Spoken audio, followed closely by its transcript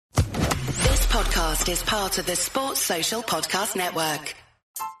podcast is part of the Sports Social Podcast Network.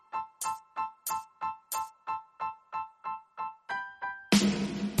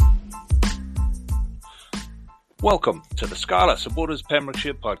 Welcome to the Scarlet Supporters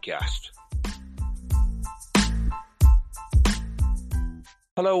Pembrokeshire podcast.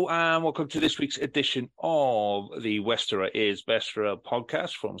 Hello and welcome to this week's edition of the Westerer is Besterer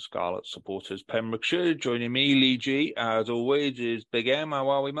podcast from Scarlet Supporters Pembrokeshire. Joining me, Lee G, as always, is Big M. How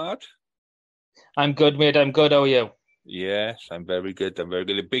are we, Matt? I'm good, mate. I'm good. How are you? Yes, I'm very good.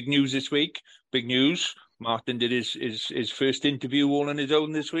 Big news this week. Big news. Martin did his first interview all on his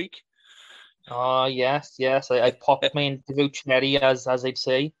own this week. Oh, yes. I popped my interview cherry, as I'd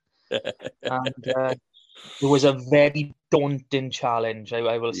say. And it was a very daunting challenge,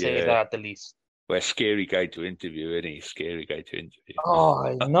 I will say that at the least. Well, scary guy to interview, isn't he? Scary guy to interview. Oh,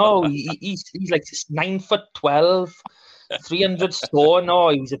 I know. He's like 9'12", 300 stone. No,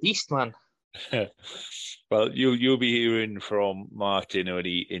 he was a beast, man. Well, you'll be hearing from Martin when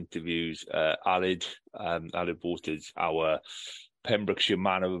he interviews Aled. Aled Waters, our Pembrokeshire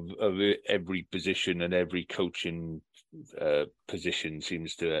man of every position and every coaching position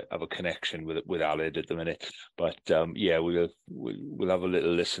seems to have a connection with Aled at the minute. But we'll have a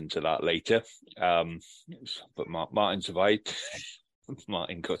little listen to that later. But Martin survived.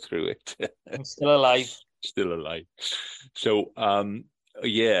 Martin got through it. I'm still alive. Still alive. So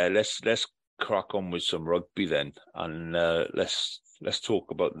let's crack on with some rugby then, and let's talk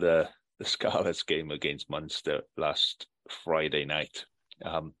about the Scarlets game against Munster last Friday night.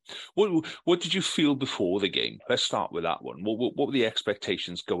 What did you feel before the game? Let's start with that one. What were the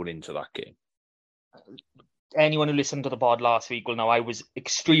expectations going into that game? Anyone who listened to the pod last week will know I was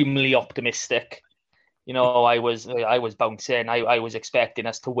extremely optimistic. You know, I was bouncing. I was expecting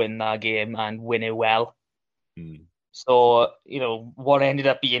us to win that game and win it well. So, you know, what ended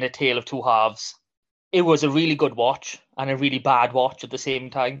up being a tale of two halves. It was a really good watch and a really bad watch at the same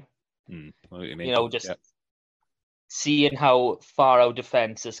time. What do you mean? You know, just seeing how far our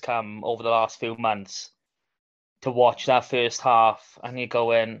defence has come over the last few months, to watch that first half and you're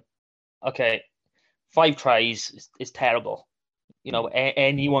going, okay, 5 tries is terrible. You know,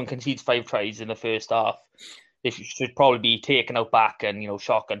 anyone concedes 5 tries in the first half, they should probably be taken out back and, you know,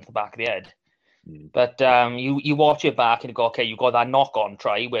 shotgun to the back of the head. But you watch it back and you go, okay, you got that knock-on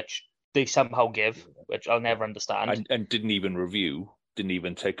try, which they somehow give, which I'll never understand. And didn't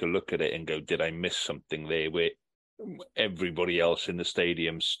even take a look at it and go, did I miss something there? Where everybody else in the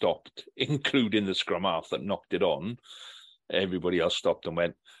stadium stopped, including the scrum half that knocked it on. Everybody else stopped and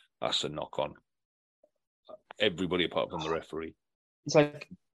went, that's a knock-on. Everybody apart from the referee. It's like,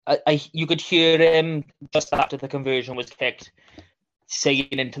 you could hear him just after the conversion was kicked, saying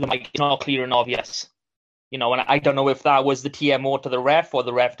into the mic, it's not clear and obvious. You know, and I don't know if that was the TMO to the ref or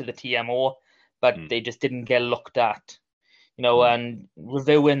the ref to the TMO, but they just didn't get looked at. You know, and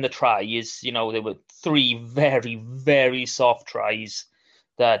reviewing the tries, you know, there were 3 very, very soft tries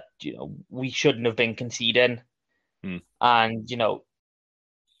that, you know, we shouldn't have been conceding. And, you know,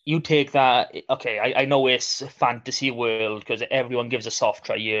 you take that, okay, I know it's a fantasy world because everyone gives a soft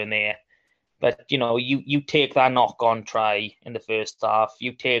try here and there. But, you know, you take that knock-on try in the first half,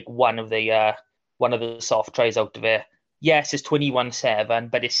 you take one of the soft tries out of it. Yes, it's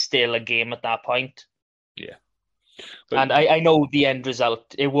 21-7, but it's still a game at that point. Yeah. But, and I know the end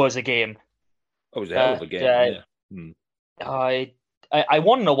result. It was a game. It was a hell of a game, I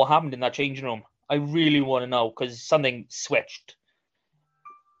want to know what happened in that changing room. I really want to know because something switched.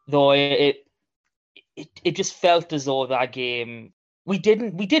 Though it just felt as though that game, we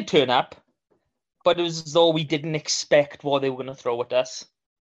did turn up, but it was as though we didn't expect what they were going to throw at us.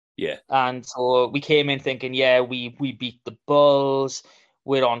 Yeah. And so we came in thinking, we beat the Bulls.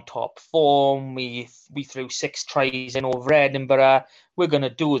 We're on top form. We threw 6 tries in over Edinburgh. We're going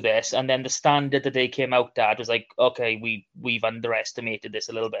to do this. And then the standard that they came out at was like, okay, we've underestimated this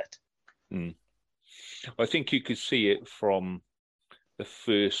a little bit. I think you could see it from the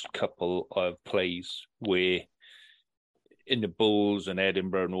first couple of plays where in the Bulls and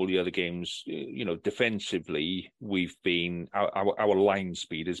Edinburgh and all the other games, you know, defensively, we've been, our line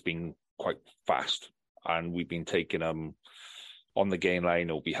speed has been quite fast and we've been taking them on the gain line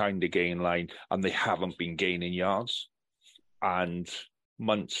or behind the gain line, and they haven't been gaining yards. And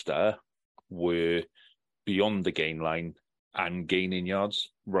Munster were beyond the gain line and gaining yards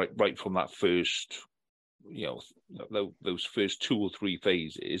right from that first, you know, those first 2 or 3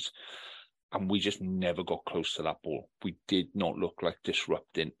 phases. And we just never got close to that ball. We did not look like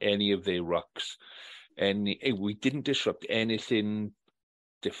disrupting any of their rucks. We didn't disrupt anything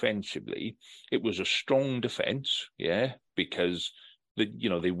defensively. It was a strong defence, because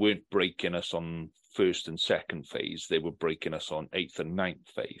they weren't breaking us on first and second phase. They were breaking us on eighth and ninth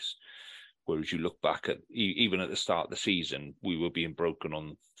phase. Whereas you look back at, even at the start of the season, we were being broken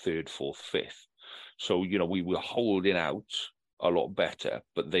on third, fourth, fifth. So, we were holding out a lot better,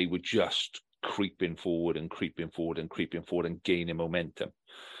 but they were just creeping forward and creeping forward and creeping forward and gaining momentum.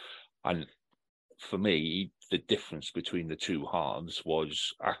 And for me, the difference between the two halves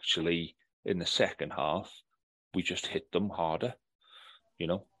was actually in the second half, we just hit them harder.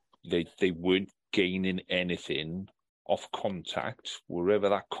 They weren't gaining anything off contact. Wherever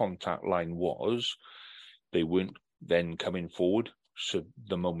that contact line was, they weren't then coming forward. So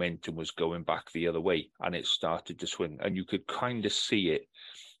the momentum was going back the other way, and it started to swing. And you could kind of see it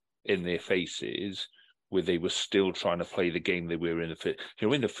in their faces, where they were still trying to play the game they were in the first.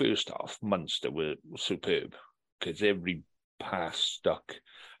 In the first half, Munster were superb because every pass stuck.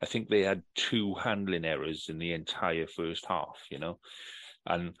 I think they had 2 handling errors in the entire first half.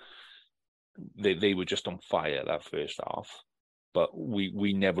 And they were just on fire that first half. But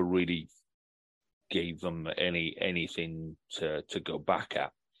we never really gave them anything to go back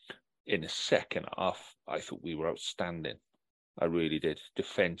at. In the second half, I thought we were outstanding. I really did.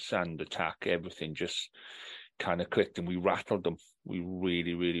 Defence and attack, everything just kind of clicked, and we rattled them. We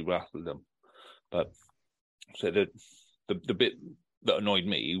really, really rattled them. But so the bit that annoyed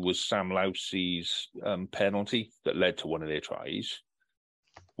me was Sam Lousey's penalty that led to one of their tries,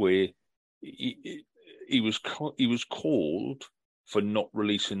 where he was called for not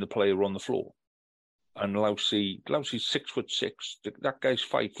releasing the player on the floor. And Lousey's 6'6". That guy's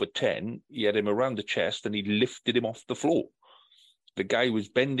 5'10". He had him around the chest and he lifted him off the floor. The guy was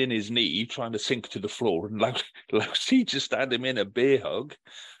bending his knee, trying to sink to the floor, and Lousey just had him in a bear hug.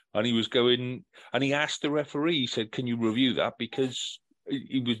 And he was going, and he asked the referee, he said, "Can you review that?" Because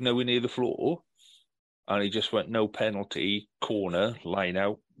he was nowhere near the floor. And he just went, "No penalty, corner, line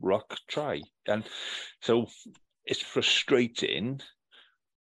out, ruck, try." And so it's frustrating,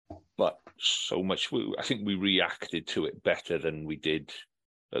 but so much. I think we reacted to it better than we did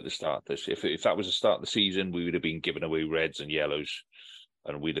at the start. If that was the start of the season, we would have been giving away reds and yellows,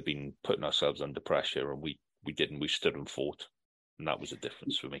 and we'd have been putting ourselves under pressure, and we didn't. We stood and fought, and that was a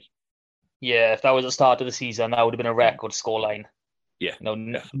difference for me. Yeah, if that was the start of the season, that would have been a record scoreline. Yeah,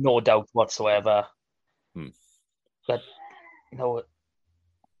 no doubt whatsoever. But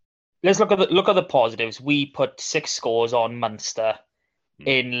let's look at the positives. We put 6 scores on Munster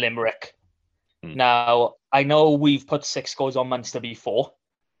in Limerick. Now, I know we've put 6 scores on Munster before,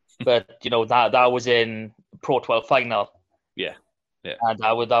 but that was in Pro 12 final. Yeah. And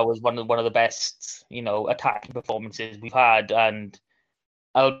that was one of the best attacking performances we've had. And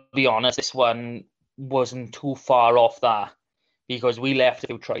I'll be honest, this one wasn't too far off that, because we left a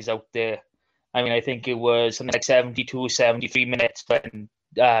few tries out there. I mean, I think it was something like 72, 73 minutes when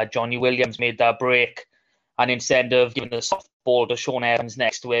Johnny Williams made that break, and instead of giving the soft ball to Sean Evans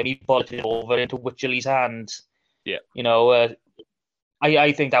next to him, he bolted it over into Wycherley's hands. Yeah.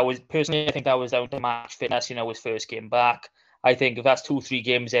 I think that was down to match fitness, his first game back. I think if that's 2-3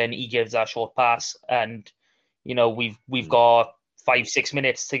 games in, he gives that short pass, and we've got 5-6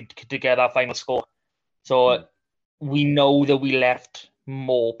 minutes to get that final score. So we know that we left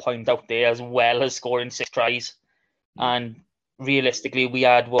more points out there, as well as scoring 6 tries. And realistically, we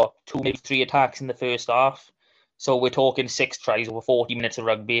had 2, maybe 3 attacks in the first half. So we're talking 6 tries over 40 minutes of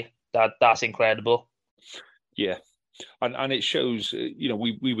rugby. That's incredible. Yeah. And it shows,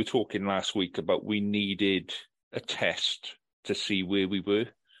 we were talking last week about we needed a test to see where we were,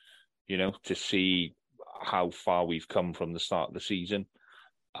 to see how far we've come from the start of the season.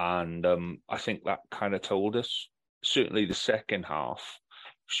 And I think that kind of told us. Certainly the second half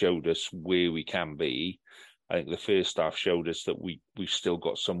showed us where we can be. I think the first half showed us that we've still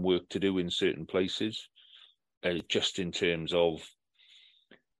got some work to do in certain places, just in terms of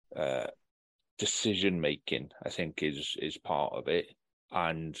decision making. I think is part of it.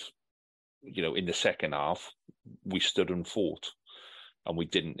 And in the second half, we stood and fought, and we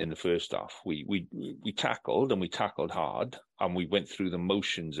didn't in the first half. We tackled, and we tackled hard, and we went through the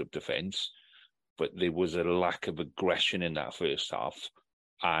motions of defence, but there was a lack of aggression in that first half.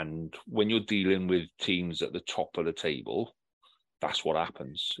 And when you're dealing with teams at the top of the table, that's what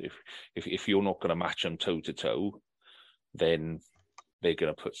happens. If you're not going to match them toe to toe, then they're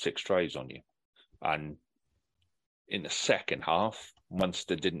going to put 6 tries on you. And in the second half,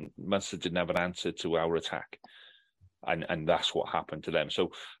 Munster didn't have an answer to our attack, and that's what happened to them.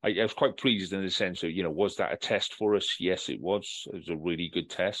 So I was quite pleased in the sense of, was that a test for us? Yes, it was. It was a really good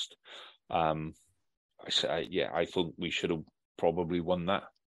test. I thought we should have probably won that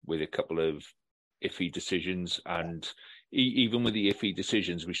with a couple of iffy decisions, and even with the iffy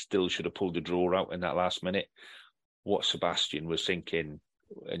decisions, we still should have pulled the draw out in that last minute. What Sebastian was thinking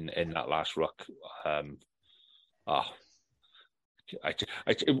in that last ruck. I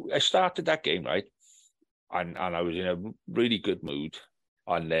started that game, right? And I was in a really good mood.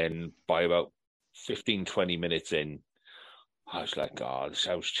 And then by about 15, 20 minutes in, I was like, I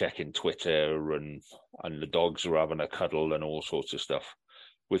was checking Twitter and the dogs were having a cuddle and all sorts of stuff.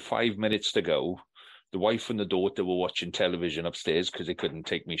 With 5 minutes to go, the wife and the daughter were watching television upstairs because they couldn't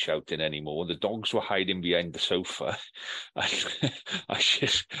take me shouting anymore. The dogs were hiding behind the sofa. I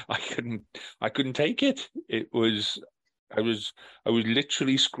couldn't take it. I was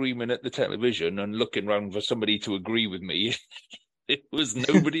literally screaming at the television and looking around for somebody to agree with me. It was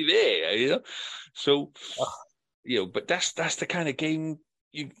nobody there, you know. So, but that's the kind of game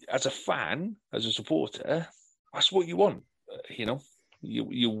you, as a fan, as a supporter, that's what you want, you know.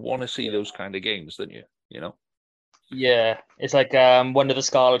 You want to see those kind of games, don't you? You know. Yeah, it's like one of the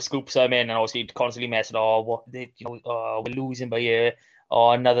Scarlet groups I'm in, and obviously constantly messing. We're losing by here.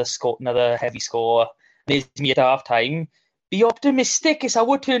 Oh, another heavy score. There's me at half time. Be optimistic. It's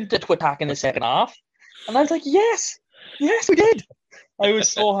our turn to attack in the second half, and I was like, yes, we did. I was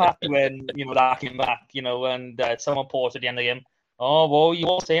so happy when that came back. And someone paused at the end of the game. Oh, well, you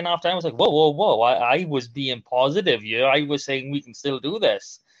all saying half time? I was like, whoa. I was being positive here. I was saying we can still do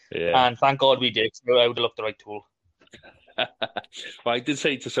this. Yeah. And thank God we did. So I would have looked the right tool. Well, I did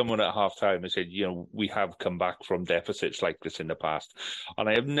say to someone at half time, I said, we have come back from deficits like this in the past. And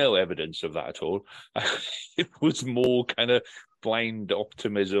I have no evidence of that at all. It was more kind of blind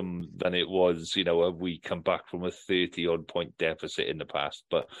optimism than it was, have we come back from a 30-odd point deficit in the past.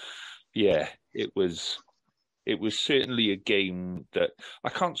 But yeah, it was certainly a game that I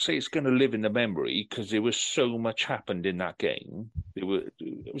can't say it's going to live in the memory because there was so much happened in that game.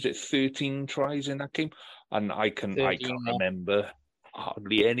 Was it 13 tries in that game? And I can't remember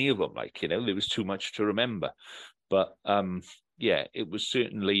hardly any of them. There was too much to remember. But it was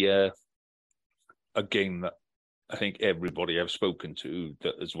certainly a game that I think everybody I've spoken to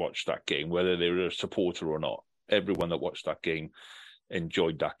that has watched that game, whether they're a supporter or not, everyone that watched that game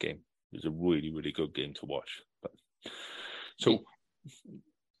enjoyed that game. It was a really, really good game to watch. So,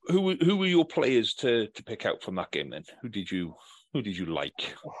 who were your players to pick out from that game then? Who did you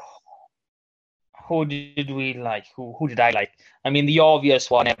like? Who did we like? Who did I like? I mean, the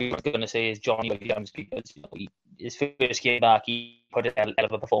obvious one everyone's going to say is Johnny Williams because his first game back, he put a hell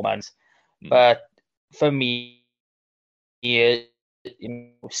of a performance. But for me,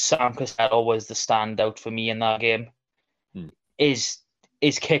 Sam Costello was the standout for me in that game. His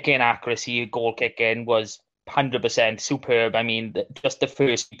kicking accuracy, goal kicking was 100% superb. I mean, just the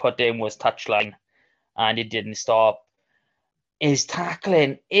first he put in was touchline, and it didn't stop. His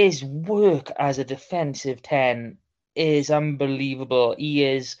tackling, his work as a defensive 10 is unbelievable. He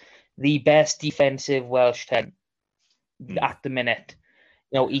is the best defensive Welsh 10 at the minute.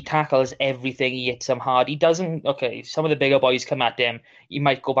 He tackles everything. He hits them hard. He doesn't. Okay, some of the bigger boys come at him. He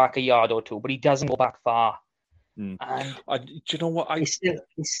might go back a yard or two, but he doesn't go back far. And do you know what?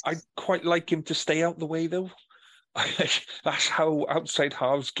 I quite like him to stay out the way, though. That's how outside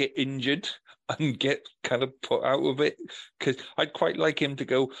halves get injured and get kind of put out of it. Because I'd quite like him to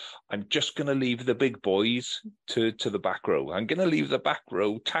go, I'm just going to leave the big boys to the back row. I'm going to leave the back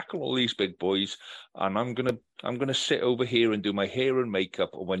row, tackle all these big boys, and I'm going to sit over here and do my hair and makeup.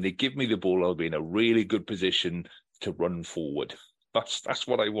 And when they give me the ball, I'll be in a really good position to run forward. That's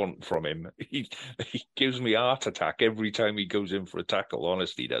what I want from him. He gives me a heart attack every time he goes in for a tackle.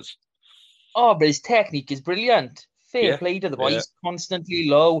 Honestly, he does. Oh, but his technique is brilliant. Fair play to the boy. He's constantly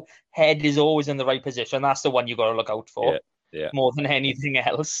low. Head is always in the right position. That's the one you got to look out for more than anything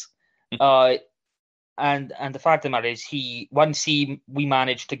else. And the fact of the matter is, once we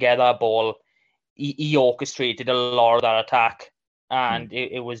managed to get our ball, he orchestrated a lot of that attack, and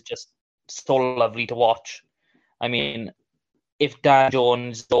it was just so lovely to watch. I mean, if Dan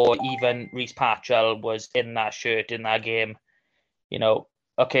Jones or even Reece Patchell was in that shirt in that game,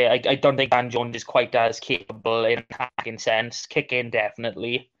 okay, I don't think Dan Jones is quite as capable in attacking sense. Kicking,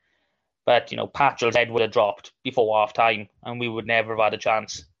 definitely. But, Patchell's head would have dropped before half-time, and we would never have had a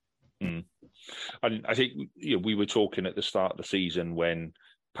chance. And I think we were talking at the start of the season when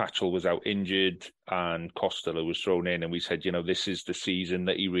Patchell was out injured and Costello was thrown in, and we said, this is the season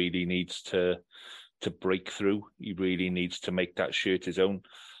that he really needs to break through. He really needs to make that shirt his own.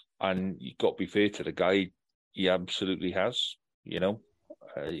 And you got to be fair to the guy, he absolutely has,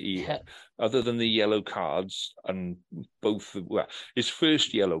 Other than the yellow cards and his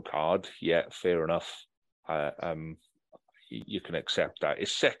first yellow card, fair enough. You can accept that.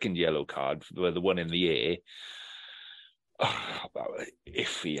 His second yellow card, the one in the air,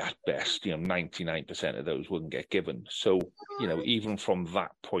 iffy at best. 99% of those wouldn't get given. So, even from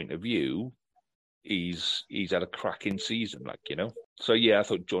that point of view, he's had a cracking season, So yeah, I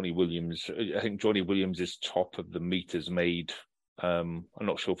thought Johnny Williams. I think Johnny Williams is top of the meters made. I'm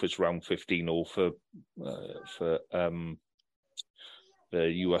not sure if it's round 15 or for the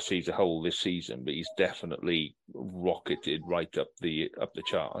URC as a whole this season, but he's definitely rocketed right up the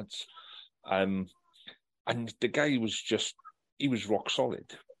charts. And the guy he was rock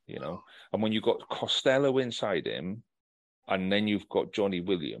solid, And when you've got Costello inside him, and then you've got Johnny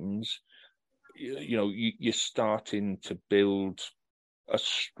Williams, you're starting to build a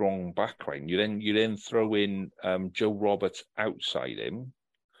strong backline. You then throw in Joe Roberts outside him,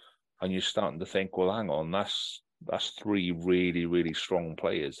 and you're starting to think, well, hang on, that's three really, really strong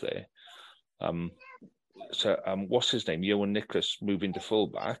players there. So what's his name? Johan Nicholas moving to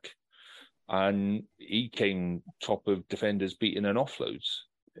fullback, and he came top of defenders beating and offloads.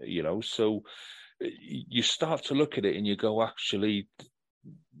 So you start to look at it and you go, actually,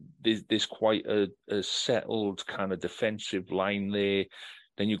 there's quite a settled kind of defensive line there.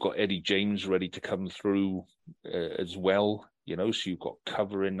 Then you've got Eddie James ready to come through as well, so you've got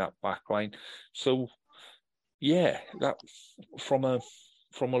cover in that back line. So, yeah, that from a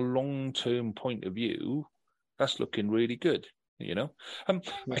long-term point of view, that's looking really good, I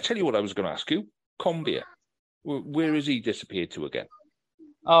tell you what I was going to ask you, Conbeer, where has he disappeared to again?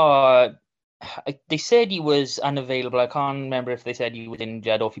 They said he was unavailable. I can't remember if they said he was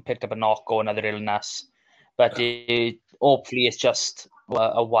injured or if he picked up a knock or another illness. But hopefully it's just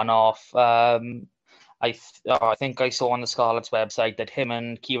a one-off. I think I saw on the Scarlets website that him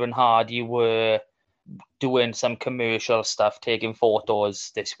and Kieran Hardy were doing some commercial stuff, taking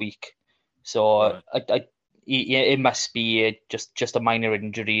photos this week. So right. It must be just a minor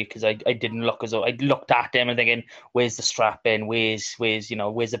injury, because I didn't look as though I looked at him and thinking, where's the strap in? Where's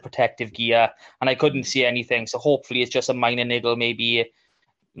the protective gear? And I couldn't see anything. So hopefully it's just a minor niggle, maybe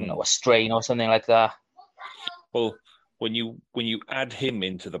a strain or something like that. Well, when you add him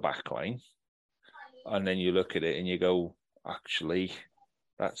into the back line, and then you look at it and you go, actually,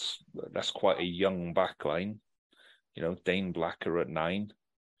 that's quite a young back line. Dane Blacker at 9.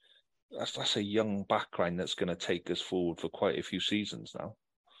 That's a young backline that's going to take us forward for quite a few seasons now.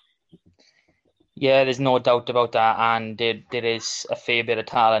 Yeah, there's no doubt about that, and there is a fair bit of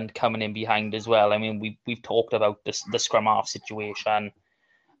talent coming in behind as well. I mean, we've talked about the scrum half situation.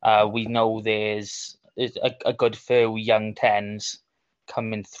 We know there's a good few young 10s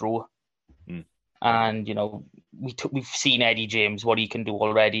coming through, and we've seen Eddie James, what he can do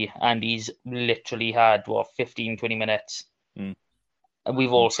already, and he's literally had 15, 20 minutes. And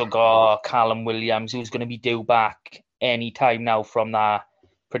we've also got Callum Williams, who's going to be due back any time now from that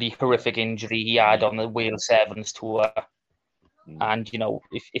pretty horrific injury he had on the Wales Sevens tour. And,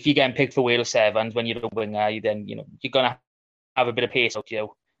 if you're getting picked for Wales Sevens when you're a winger, then, you're going to have a bit of pace out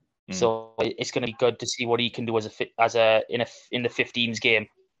you. So it's going to be good to see what he can do in the 15s game.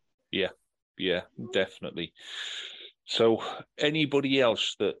 Yeah, definitely. So anybody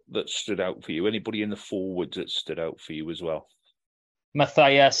else that stood out for you? Anybody in the forwards that stood out for you as well?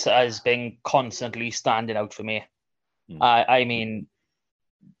 Matthias has been constantly standing out for me. I mean,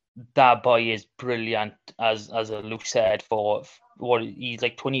 that boy is brilliant, as Luke said, for what he's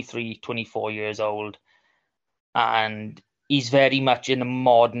like 23, 24 years old. And he's very much in the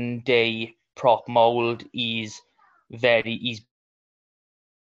modern day prop mold. He's been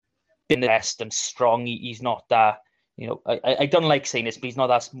the best and strong. He's not that, I don't like saying this, but he's not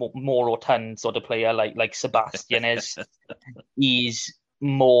that more rotund sort of player like Sebastian is. He's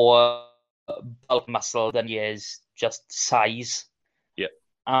more bulk muscle than he is just size. Yeah.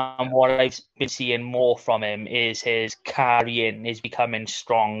 And what I've been seeing more from him is his carrying is becoming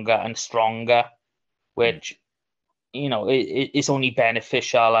stronger and stronger, which, it's only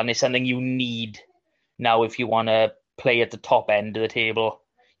beneficial, and it's something you need now if you want to play at the top end of the table.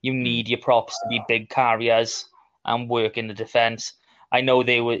 You need your props to be big carriers and work in the defence. I know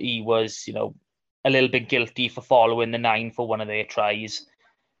he was, a little bit guilty for following the 9 for one of their tries,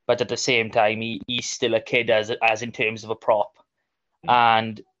 but at the same time, he's still a kid as in terms of a prop.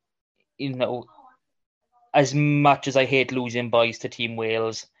 And, as much as I hate losing boys to Team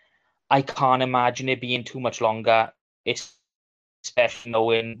Wales, I can't imagine it being too much longer, especially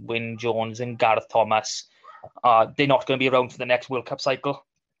knowing Wyn Jones and Gareth Thomas. They're not going to be around for the next World Cup cycle.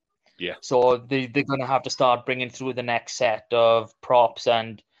 Yeah. So they're going to have to start bringing through the next set of props,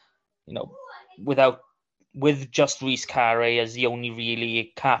 and with just Rhys Carey as the only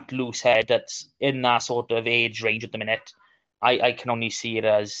really capped loose head that's in that sort of age range at the minute, I can only see it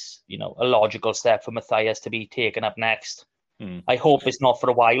as a logical step for Matthias to be taken up next. I hope it's not for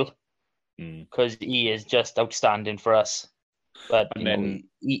a while, Mm. because he is just outstanding for us. But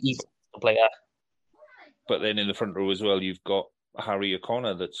he's a player. But then in the front row as well, you've got Harry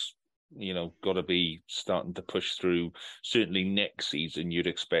O'Connor that's, got to be starting to push through. Certainly next season, you'd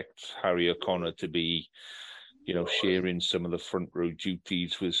expect Harry O'Connor to be, sharing some of the front row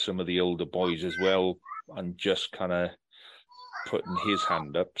duties with some of the older boys as well, and just kind of putting his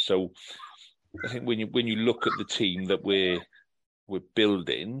hand up. So I think when you look at the team that we're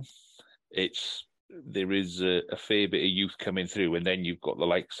building, there is a fair bit of youth coming through, and then you've got the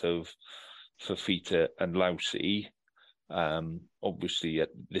likes of Fafita and Lousy. Obviously,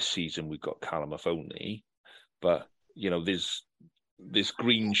 this season we've got Callum Mahoney, but there's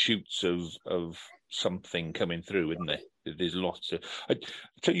green shoots of something coming through, isn't there? There's lots of. I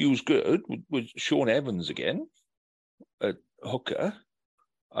tell you, who's good was Sean Evans again at hooker.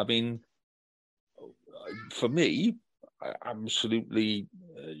 I mean, for me, I absolutely,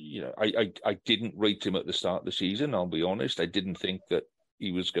 I didn't rate him at the start of the season. I'll be honest. I didn't think that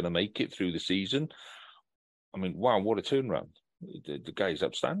he was going to make it through the season. I mean, wow, what a turnaround. The guy's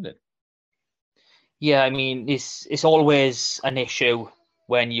outstanding. Yeah, I mean, it's always an issue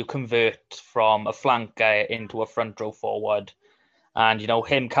when you convert from a flanker into a front row forward. And,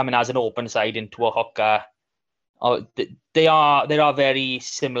 him coming as an open side into a hooker, they are very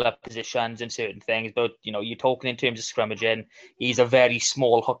similar positions in certain things. But, you're talking in terms of scrummaging, he's a very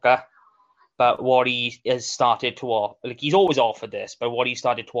small hooker. But what he has started to offer, he's always offered this, but what he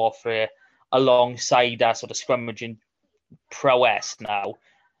started to offer alongside that sort of scrummaging prowess now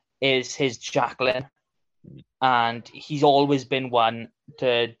is his jackling. And he's always been one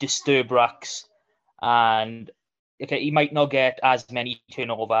to disturb rucks. And he might not get as many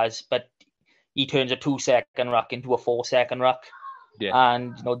turnovers, but he turns a 2-second ruck into a 4-second ruck. Yeah.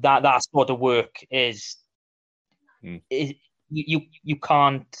 And that sort of work is you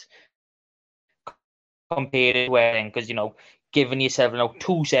can't compare it with, because giving yourself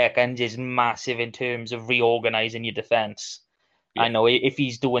 2 seconds is massive in terms of reorganizing your defense. Yeah. I know if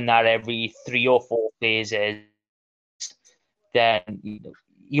he's doing that every 3 or 4 phases, then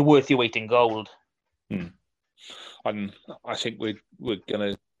you're worth your weight in gold. And I think we're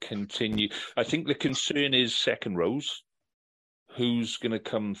going to continue. I think the concern is second rows. Who's going to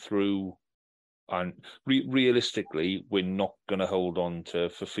come through? And realistically, we're not going to hold on to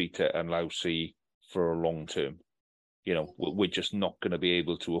Fafita and Lousy for a long term. We're just not going to be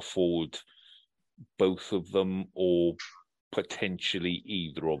able to afford both of them, or potentially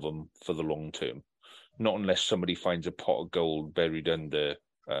either of them, for the long term. Not unless somebody finds a pot of gold buried under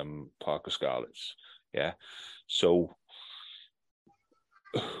Parker Scarlets. Yeah. So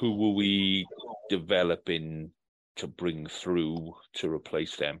who will we developing to bring through to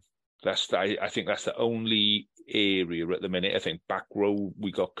replace them? I think that's the only area at the minute. I think back row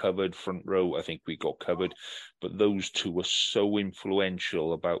we got covered, front row I think we got covered, but those two are so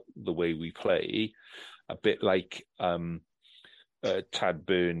influential about the way we play. A bit like Tad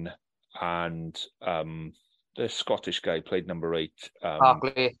Byrne and the Scottish guy played number 8,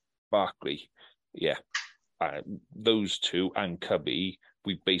 Barkley. Yeah, those two and Cubby.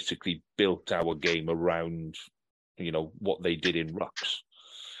 We basically built our game around, what they did in rucks.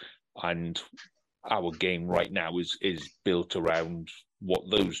 And our game right now is built around what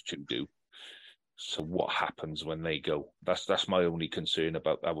those two do. So what happens when they go? That's my only concern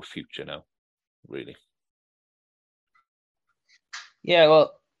about our future now, really. Yeah,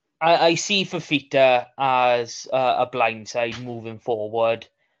 well, I see Fafita as a blindside moving forward.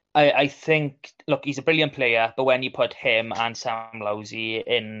 I think, look, he's a brilliant player, but when you put him and Sam Lousy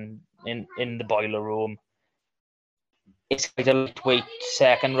in the boiler room, it's quite a lightweight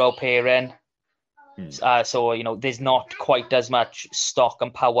second row pairing. So, there's not quite as much stock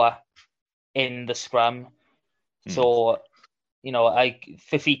and power in the scrum. So,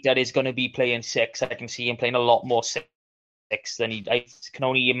 Fafita is going to be playing 6. I can see him playing a lot more 6 than I can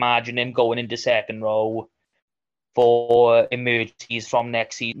only imagine him going into second row for emergencies from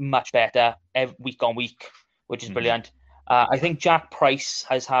next season. Much better week on week, which is brilliant. I think Jack Price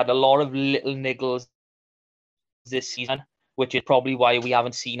has had a lot of little niggles this season, which is probably why we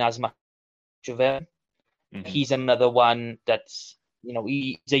haven't seen as much of him. He's another one that's,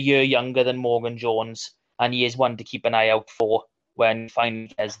 he's a year younger than Morgan Jones, and he is one to keep an eye out for when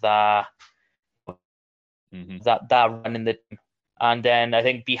finally has that run in the team. And then I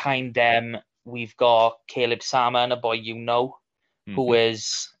think behind them we've got Caleb Salmon, a boy who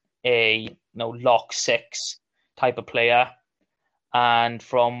is a lock 6 type of player. And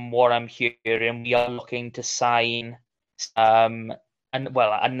from what I'm hearing, we are looking to sign another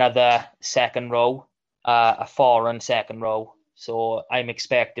second row a foreign second row. So I'm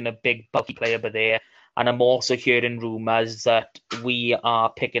expecting a big bulky player by there. And I'm also hearing rumours that we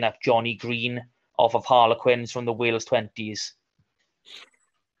are picking up Johnny Green off of Harlequins from the Wales 20s.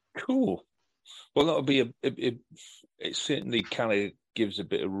 Cool. Well, that'll be it certainly kind of gives a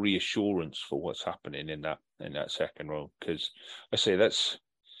bit of reassurance for what's happening in that second row, because I say that's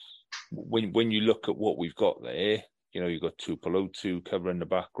when you look at what we've got there. You've got Tupelotu covering the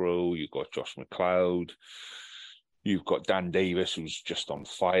back row. You've got Josh McLeod. You've got Dan Davis, who's just on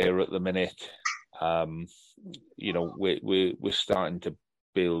fire at the minute. We're starting to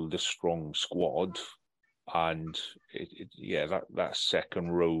build a strong squad, and that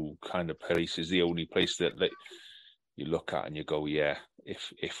second row kind of place is the only place that you look at and you go, yeah,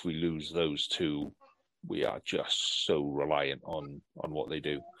 if we lose those two, we are just so reliant on what they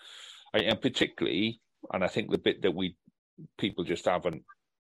do, and particularly, and I think the bit that people just haven't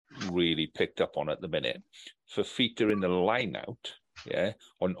really picked up on at the minute, for Fifita in the line out,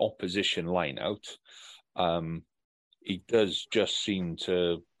 on opposition line out, he does just seem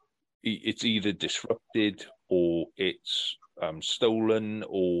to. It's either disrupted or it's stolen,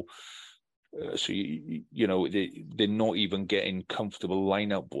 or so they're not even getting comfortable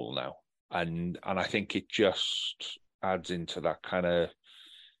line-out ball now, and I think it just adds into that kind of.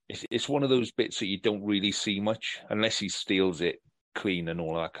 It's one of those bits that you don't really see much unless he steals it clean and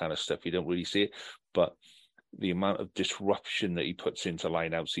all that kind of stuff. You don't really see it, but the amount of disruption that he puts into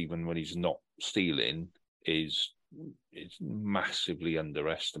lineouts, even when he's not stealing, is massively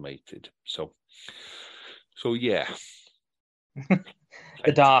underestimated. So yeah.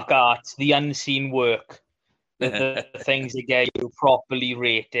 The dark arts, the unseen work, the things that get you properly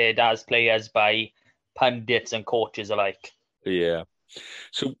rated as players by pundits and coaches alike. Yeah.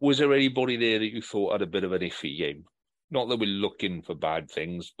 So was there anybody there that you thought had a bit of an iffy game? Not that we're looking for bad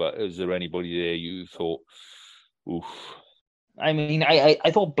things, but is there anybody there you thought, oof? I mean, I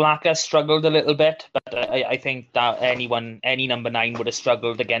thought Blacker struggled a little bit, but I think that any number 9 would have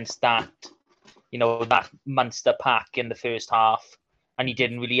struggled against that, that Munster pack in the first half. And he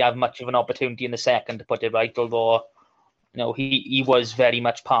didn't really have much of an opportunity in the second to put it right, although, he was very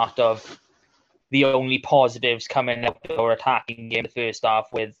much part of the only positives coming out of our attacking game in the first half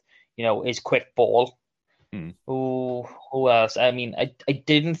with, his quick ball. Who else? I mean, I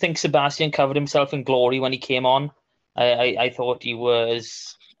didn't think Sebastian covered himself in glory when he came on. I thought he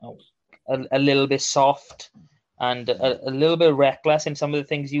was a little bit soft and a little bit reckless in some of the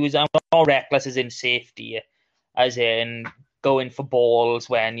things he was. I'm not reckless as in safety, as in going for balls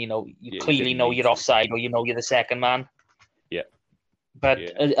when, you clearly know you're offside or you're the second man. Yeah. But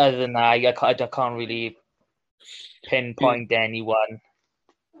other than that, I can't really pinpoint anyone.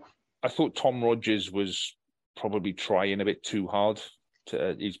 I thought Tom Rogers was probably trying a bit too hard.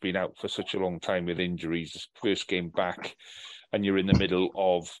 He's been out for such a long time with injuries. First game back, and you're in the middle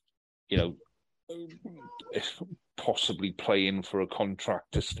of, possibly playing for a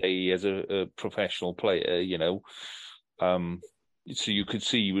contract to stay as a professional player. So you could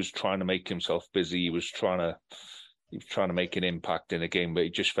see he was trying to make himself busy. He was trying to make an impact in a game, but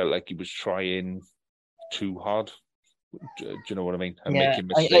it just felt like he was trying too hard. Do you know what I mean? And making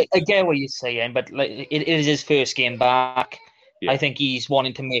mistakes. I get what you're saying, but it is his first game back. Yeah. I think he's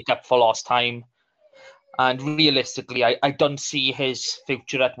wanting to make up for lost time. And realistically, I don't see his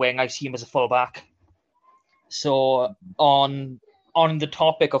future at wing. I see him as a fullback. So on the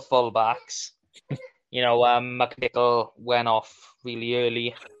topic of fullbacks, McNichol went off really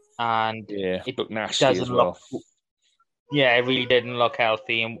early, and it looked nasty as well. It really didn't look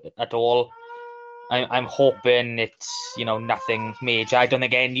healthy at all. I'm hoping it's nothing major. I don't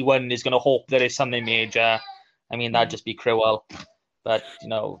think anyone is going to hope that it's something major. I mean, that'd just be cruel. But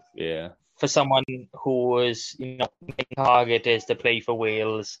for someone who is main target is to play for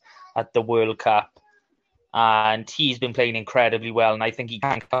Wales at the World Cup, and he's been playing incredibly well, and I think he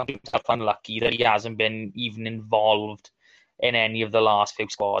can't count himself unlucky that he hasn't been even involved in any of the last few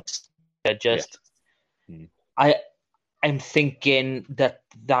squads. I'm thinking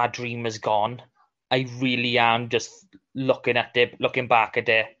that dream is gone. I really am just looking back at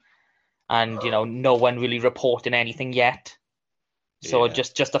it, and no one really reporting anything yet. So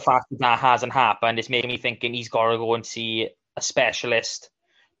just the fact that hasn't happened is making me thinking he's got to go and see a specialist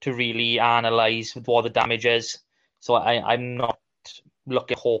to really analyse what the damage is. So I'm not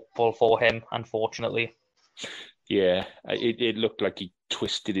looking hopeful for him, unfortunately. Yeah, it looked like he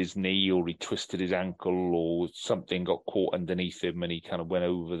twisted his knee or he twisted his ankle or something got caught underneath him and he kind of went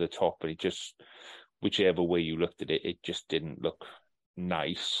over the top, and it just, whichever way you looked at it, it just didn't look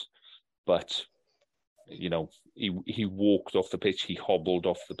nice. But, he walked off the pitch, he hobbled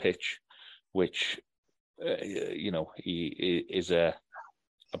off the pitch, which he is a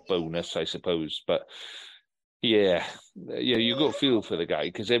bonus, I suppose. But yeah, you got to feel for the guy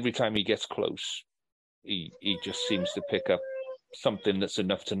because every time he gets close, he just seems to pick up something that's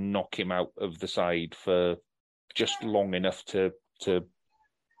enough to knock him out of the side for just long enough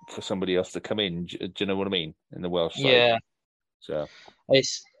for somebody else to come in. Do you know what I mean? In the Welsh side. Yeah. So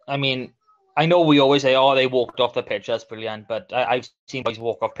I know we always say, "Oh, they walked off the pitch. That's brilliant," but I've seen boys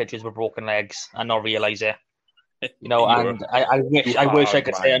walk off pitches with broken legs and not realise it. And I wish I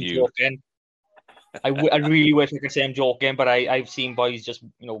could say I'm joking. I really wish I could say I'm joking, but I've seen boys just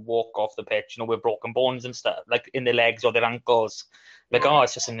walk off the pitch, with broken bones and stuff, like in their legs or their ankles. Like, oh,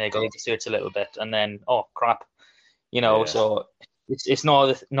 it's just a niggle, it just hurts a little bit, and then oh crap, So it's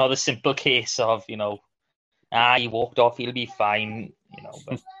not a simple case of he walked off, he'll be fine,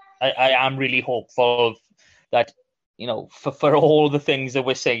 But I am really hopeful that for all the things that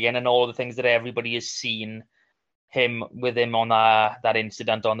we're saying and all the things that everybody has seen with him on that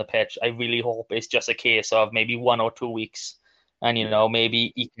incident on the pitch, I really hope it's just a case of maybe 1 or 2 weeks, and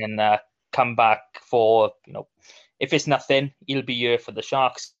maybe he can come back for if it's nothing, he'll be here for the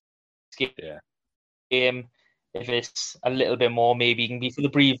Sharks game. If it's a little bit more, maybe he can be for the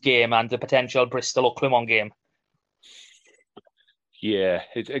Brive game and the potential Bristol or Clermont game. Yeah,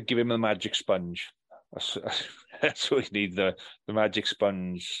 give him a magic sponge. That's what he needs. The magic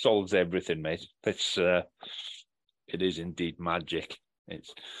sponge solves everything, mate. It is indeed magic.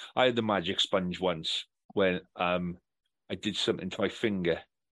 I had the magic sponge once when I did something to my finger,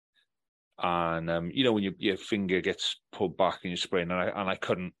 and when your finger gets pulled back and you're spraying, and I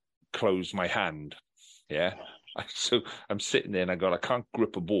couldn't close my hand. Yeah, so I'm sitting there and I can't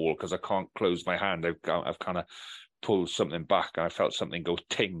grip a ball because I can't close my hand. I've kind of pulled something back and I felt something go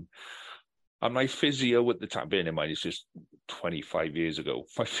ting. And my physio at the time, bearing in mind it's just 25 years ago,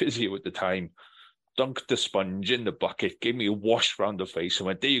 my physio at the time dunked the sponge in the bucket, gave me a wash round the face, and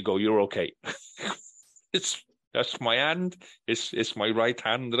went, "There you go, you're okay." That's my hand. It's my right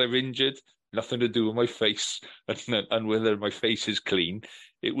hand that I've injured. Nothing to do with my face and whether my face is clean.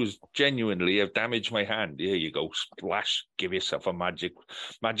 It was genuinely, I've damaged my hand. Here you go, splash. Give yourself a magic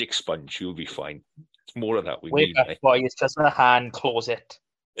sponge. You'll be fine. It's more of that we need. Wake up, boy. It's just a hand. Close it.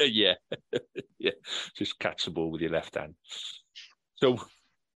 Yeah, yeah. Just catch the ball with your left hand. So.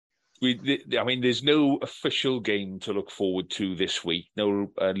 There's no official game to look forward to this week,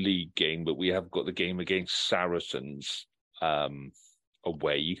 no league game, but we have got the game against Saracens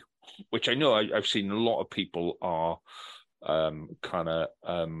away, which I know I've seen a lot of people are kind of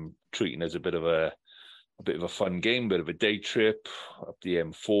treating as a bit of a fun game, bit of a day trip up the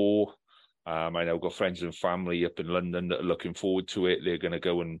M4. I know I've got friends and family up in London that are looking forward to it. They're going to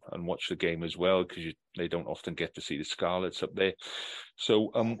go and watch the game as well because they don't often get to see the Scarlets up there. So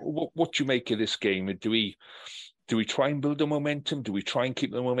what do you make of this game? Do we try and build the momentum? Do we try and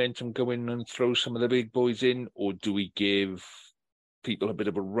keep the momentum going and throw some of the big boys in? Or do we give people a bit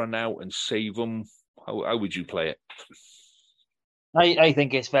of a run out and save them? How would you play it? I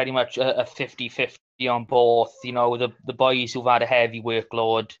think it's very much a 50-50 on both. The boys who've had a heavy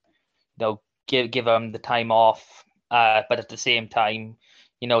workload, give them the time off, but at the same time,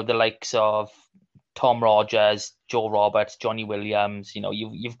 the likes of Tom Rogers, Joe Roberts, Johnny Williams,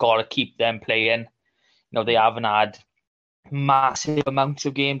 you've got to keep them playing. They haven't had massive amounts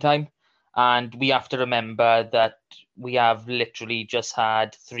of game time, and we have to remember that we have literally just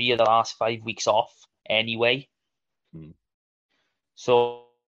had 3 of the last 5 weeks off anyway. So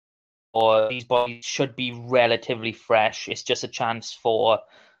these boys should be relatively fresh. It's just a chance for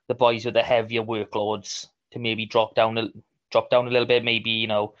the boys with the heavier workloads to maybe drop down a little bit, maybe,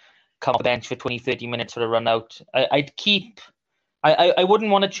 come off the bench for 20-30 minutes for a run out. I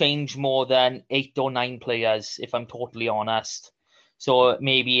wouldn't want to change more than 8 or 9 players, if I'm totally honest. So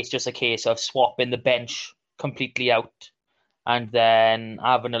maybe it's just a case of swapping the bench completely out and then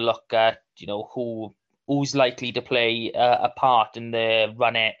having a look at, who's likely to play a part in the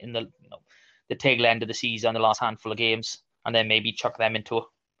run in the tail end of the season, the last handful of games, and then maybe chuck them into it.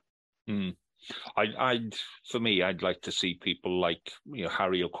 I'd like to see people like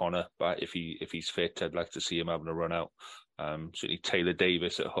Harry O'Connor, but if he's fit, I'd like to see him having a run out. Certainly Taylor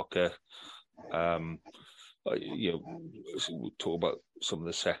Davis at hooker. We'll talk about some of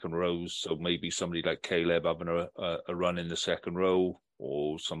the second rows, so maybe somebody like Caleb having a run in the second row,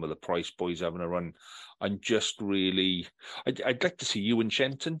 or some of the Price boys having a run. I'm just really, I'd like to see Ewan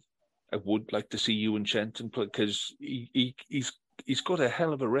Shenton. I would like to see Ewan Shenton play because he's got a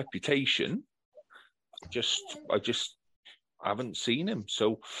hell of a reputation. I just haven't seen him.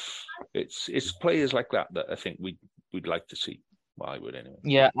 So it's players like that I think we'd like to see. Well, I would anyway.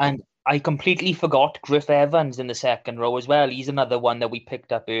 Yeah, and I completely forgot Griff Evans in the second row as well. He's another one that we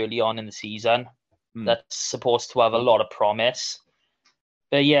picked up early on in the season that's supposed to have a lot of promise.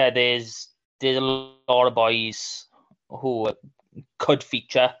 But yeah, there's a lot of boys who could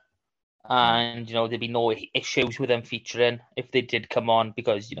feature, and there'd be no issues with them featuring if they did come on,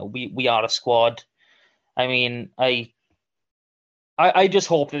 because we are a squad. I mean, I just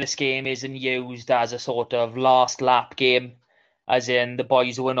hope that this game isn't used as a sort of last lap game, as in the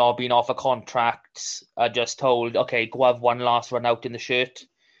boys who are not being offered contracts are just told, okay, go have one last run out in the shirt.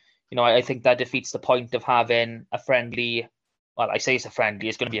 I think that defeats the point of having a friendly. Well, I say it's a friendly.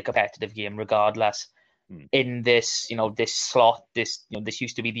 It's going to be a competitive game regardless. In this, this slot, this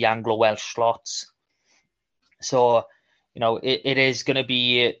used to be the Anglo-Welsh slots. So, it is going to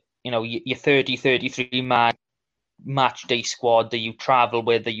be, your 30, 33 man match day squad that you travel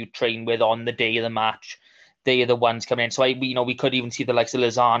with, that you train with on the day of the match. They are the ones coming in. So we could even see the likes of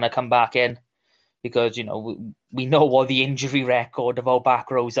Lozana come back in, because we know what the injury record of our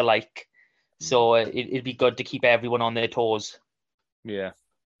back rows are like. So it'd be good to keep everyone on their toes. Yeah,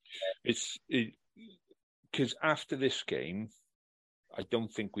 it's because after this game, I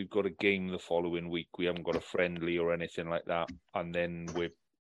don't think we've got a game the following week. We haven't got a friendly or anything like that, and then we're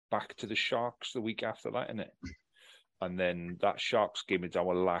back to the Sharks the week after that, isn't it? And then that Sharks game is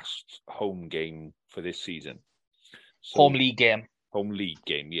our last home game for this season. So, home league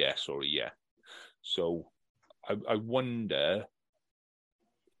game, yeah, sorry, yeah. So I wonder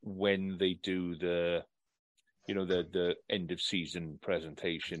when they do the end of season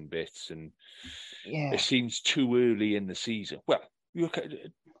presentation bits, and it seems too early in the season. Well, you look at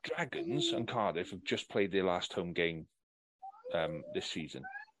Dragons and Cardiff have just played their last home game this season.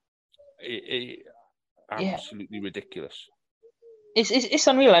 Absolutely ridiculous. It's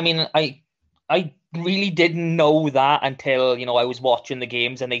unreal. I mean, I really didn't know that until I was watching the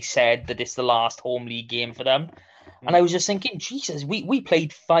games and they said that it's the last home league game for them. And I was just thinking, Jesus, we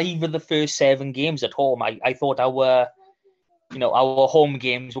played 5 of the first 7 games at home. I thought our home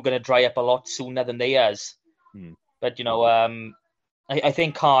games were going to dry up a lot sooner than theirs. But I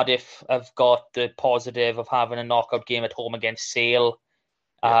think Cardiff have got the positive of having a knockout game at home against Sale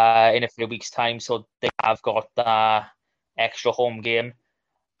in a few weeks' time, so they have got that extra home game.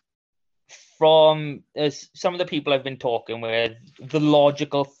 From some of the people I've been talking with, the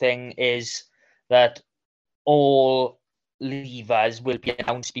logical thing is that all leavers will be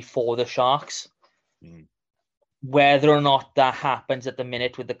announced before the Sharks. Whether or not that happens at the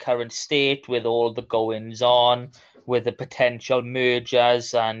minute with the current state, with all the goings on, with the potential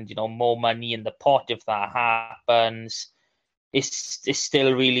mergers and more money in the pot if that happens, it's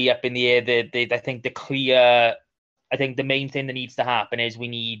still really up in the air. I think the main thing that needs to happen is we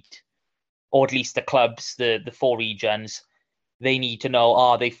need, or at least the clubs, the 4 regions, they need to know,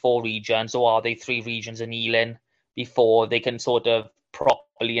 are they 4 regions or are they 3 regions in Ealing, before they can sort of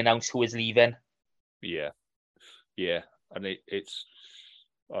properly announce who is leaving. Yeah, and it's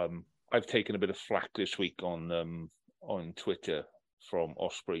I've taken a bit of flack this week on Twitter from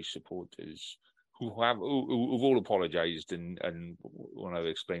Osprey supporters who've all apologised and when I've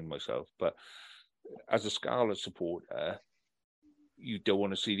explained myself. But as a Scarlet supporter, you don't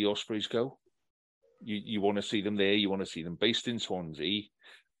want to see the Ospreys go. You want to see them there. You want to see them based in Swansea,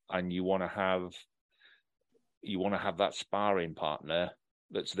 and you want to have that sparring partner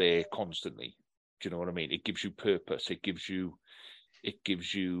that's there constantly. Do you know what I mean? It gives you purpose. It gives you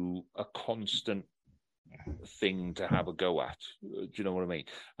a constant thing to have a go at. Do you know what I mean?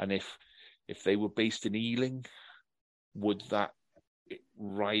 And if they were based in Ealing, would that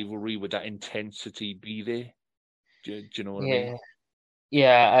rivalry, would that intensity be there? Do you know what I mean?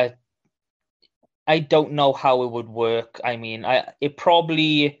 Yeah. I don't know how it would work. I mean, it'd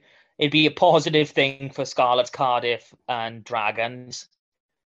be a positive thing for Scarlets, Cardiff, and Dragons.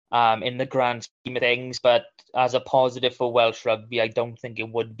 In the grand scheme of things, but as a positive for Welsh rugby, I don't think it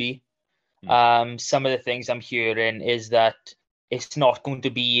would be. Some of the things I'm hearing is that it's not going to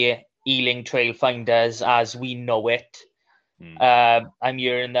be Ealing Trailfinders as we know it. I'm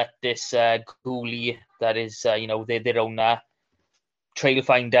hearing that this Gooley, that is, their owner,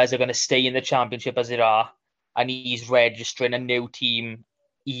 Trailfinders are going to stay in the championship as they are, and he's registering a new team,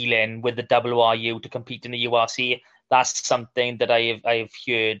 Ealing, with the WRU to compete in the URC. That's something that I've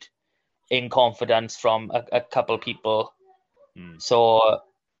heard in confidence from a couple of people. So,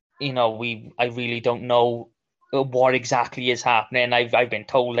 I really don't know what exactly is happening. I've been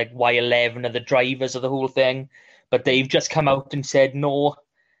told like Y11 are the drivers of the whole thing, but they've just come out and said no.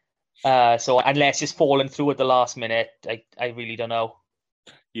 So unless it's fallen through at the last minute, I really don't know.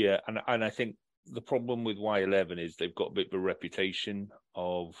 Yeah, and I think the problem with Y11 is they've got a bit of a reputation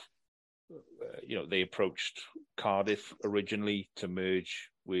of they approached Cardiff originally to merge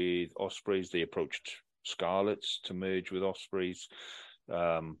with Ospreys. They approached Scarlets to merge with Ospreys.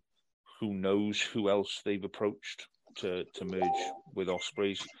 Who knows who else they've approached to merge with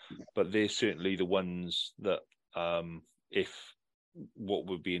Ospreys, but they're certainly the ones that, if what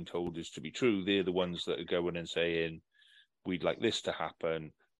we're being told is to be true, they're the ones that are going and saying, we'd like this to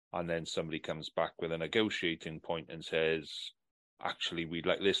happen, and then somebody comes back with a negotiating point and says, actually, we'd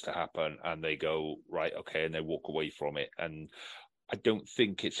like this to happen, and they go, right, okay, and they walk away from it. And I don't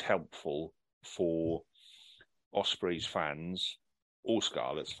think it's helpful for Ospreys fans or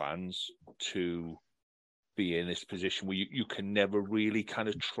Scarlets fans to be in this position where you can never really kind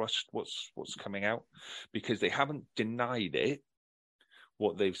of trust what's coming out, because they haven't denied it.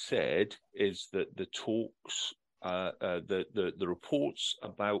 What they've said is that the talks, the reports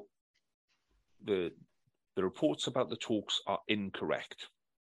about the reports about the talks are incorrect.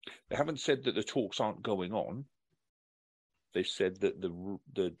 They haven't said that the talks aren't going on. They've said that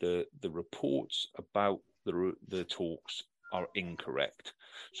the reports about the talks are incorrect.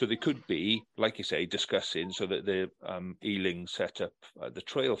 So they could be, like you say, discussing so that the Ealing set up, the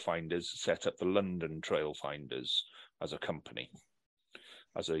Trail Finders set up the London Trail Finders as a company,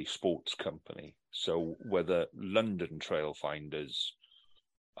 as a sports company. So whether London Trail Finders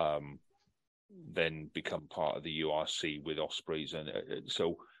then become part of the URC with Ospreys, and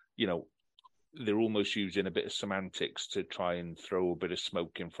so they're almost using a bit of semantics to try and throw a bit of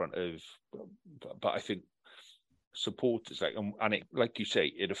smoke in front of. But I think supporters, and it, like you say,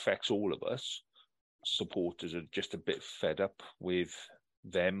 it affects all of us. Supporters are just a bit fed up with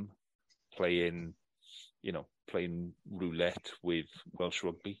them playing roulette with Welsh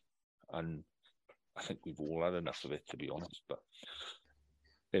rugby, and I think we've all had enough of it, to be honest. But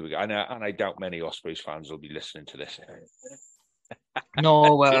there we go. And I doubt many Ospreys fans will be listening to this.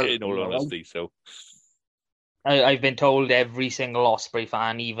 No, well, in all honesty, so I've been told every single Osprey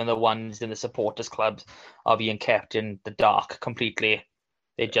fan, even the ones in the supporters clubs, are being kept in the dark completely.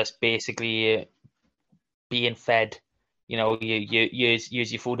 They're just basically being fed. You use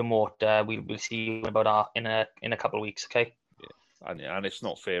your food and water. We'll see you about in a couple of weeks, okay? Yeah, and it's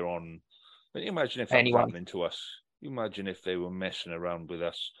not fair on. Imagine if that was happening to us. Imagine if they were messing around with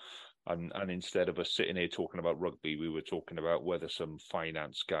us, and instead of us sitting here talking about rugby, we were talking about whether some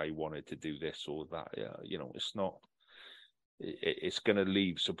finance guy wanted to do this or that. Yeah, it's not. It's going to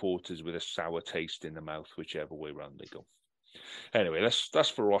leave supporters with a sour taste in the mouth, whichever way round they go. Anyway, that's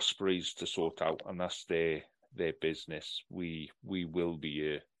for Ospreys to sort out, and that's their business. We will be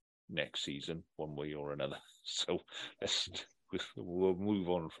here next season, one way or another. So we'll move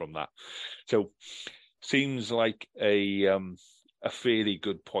on from that. So seems like a fairly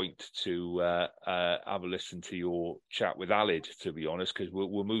good point to have a listen to your chat with Alid, to be honest, because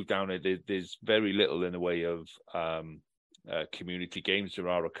we'll move down it. There's very little in the way of community games. There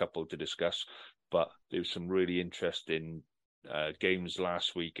are a couple to discuss, but there's some really interesting games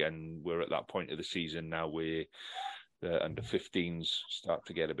last week, and we're at that point of the season now where the under 15s start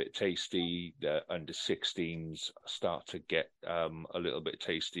to get a bit tasty. The under 16s start to get a little bit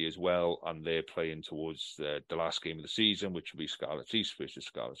tasty as well, and they're playing towards the last game of the season, which will be Scarlets East versus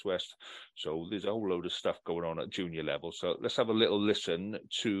Scarlets West. So there's a whole load of stuff going on at junior level. So let's have a little listen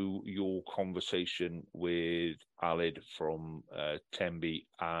to your conversation with Alid from Tenby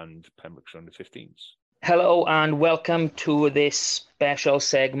and Pembrokeshire under 15s. Hello and welcome to this special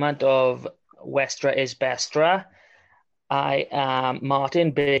segment of Westra is Bestra. I am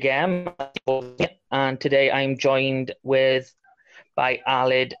Martin Big M, and today I'm joined by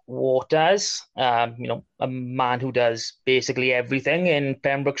Alid Waters, a man who does basically everything in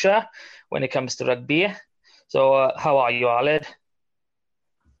Pembrokeshire when it comes to rugby. So how are you, Alid?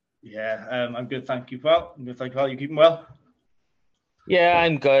 Yeah, I'm good, thank you, pal. I'm good, thank you, pal. You keeping well? Yeah,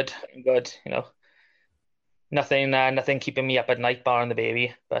 I'm good. Nothing keeping me up at night, barring the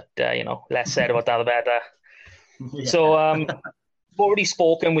baby. But less said about that, the better. Yeah. So I've already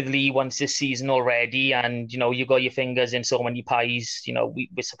spoken with Lee once this season already, and you got your fingers in so many pies.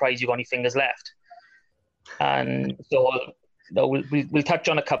 We're surprised you got any fingers left. And so we'll touch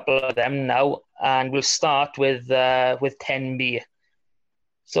on a couple of them now, and we'll start with Tenby.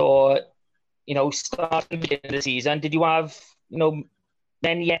 So starting the the season, did you have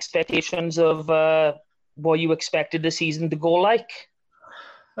many expectations of what you expected the season to go like?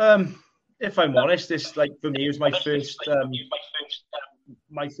 If I'm honest, this for me was my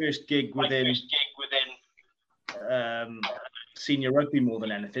first gig within senior rugby more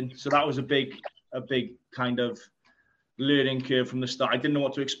than anything. So that was a big kind of learning curve from the start. I didn't know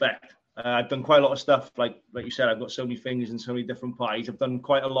what to expect. I've done quite a lot of stuff, like you said, I've got so many fingers in so many different pies. I've done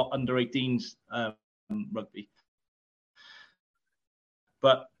quite a lot under 18s rugby.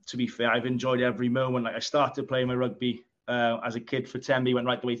 But to be fair, I've enjoyed every moment. Like I started playing my rugby as a kid for Tenby, went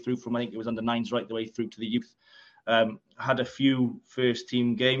right the way through from, I think it was under 9s, right the way through to the youth. Had a few first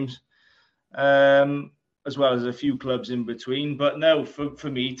team games, as well as a few clubs in between. But no, for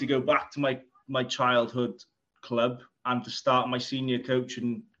me to go back to my childhood club and to start my senior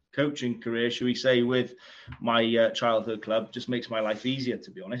coaching career, should we say, with my childhood club, just makes my life easier,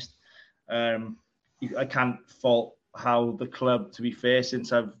 to be honest. I can't fault how the club, to be fair,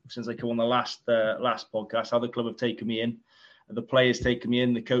 since I came on the last podcast, how the club have taken me in, the players taken me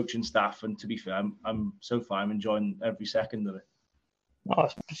in, the coaching staff, and to be fair, I'm enjoying every second of it. Oh,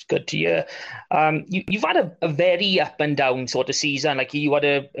 it's good to hear. You've had a very up and down sort of season. Like you had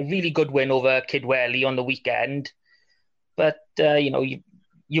a really good win over Kidwelly on the weekend, but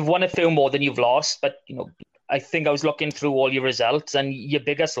you've won a few more than you've lost. But I think I was looking through all your results, and your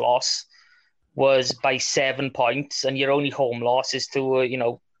biggest loss was by 7 points, and your only home loss is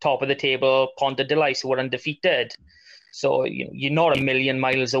to top of the table Pontedilice, who were undefeated. So you're not a million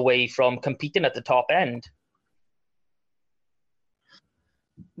miles away from competing at the top end.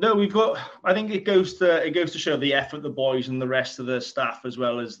 No, we've got. I think it goes to show the effort the boys and the rest of the staff, as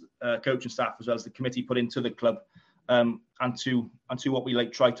well as coaching staff, as well as the committee, put into the club, and to what we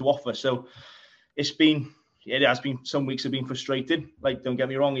try to offer. So it has been some weeks have been frustrated. Like, don't get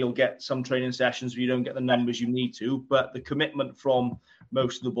me wrong, you'll get some training sessions where you don't get the numbers you need to, but the commitment from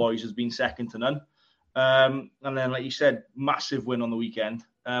most of the boys has been second to none. And then, like you said, massive win on the weekend.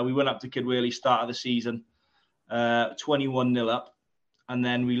 We went up to Kidwelly start of the season, 21-0 up. And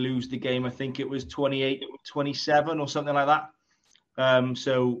then we lose the game, I think it was 28-27 or something like that.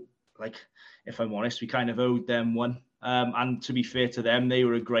 So, if I'm honest, we kind of owed them one. And to be fair to them, they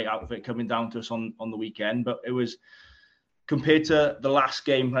were a great outfit coming down to us on the weekend. But it was, compared to the last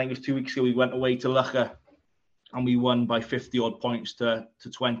game, I think it was 2 weeks ago, we went away to Lucha and we won by 50-odd points to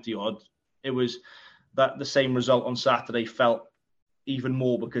 20-odd. It was that the same result on Saturday felt even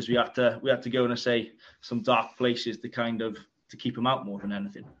more, because we had to go in some dark places to keep them out more than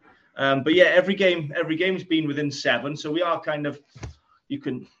anything. But yeah, every game's been within 7, so we are kind of, you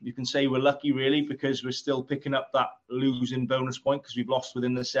can say we're lucky, really, because we're still picking up that losing bonus point, because we've lost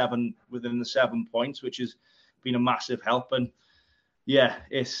within the 7 points, which has been a massive help. And yeah,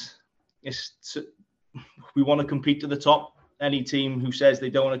 we want to compete to the top. Any team who says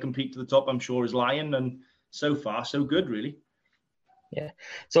they don't want to compete to the top, I'm sure, is lying. And so far, so good, really. Yeah.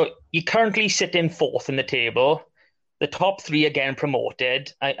 So you currently sit in 4th in the table. The top 3 again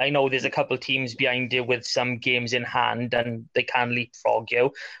promoted. I know there's a couple of teams behind you with some games in hand and they can leapfrog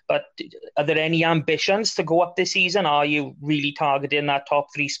you. But are there any ambitions to go up this season? Are you really targeting that top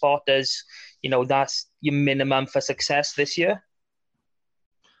 3 spot as, that's your minimum for success this year?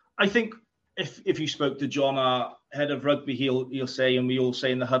 I think if you spoke to John, our head of rugby, he'll say, and we all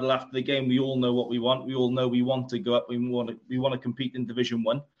say in the huddle after the game, we all know what we want. We all know we want to go up. We want to compete in Division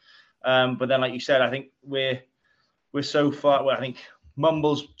 1. But then, like you said, I think we're so far. Well, I think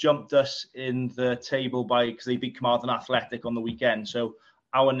Mumbles jumped us in the table because they beat Carmarthen Athletic on the weekend. So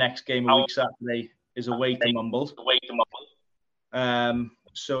our next game a week Saturday is away to Mumbles.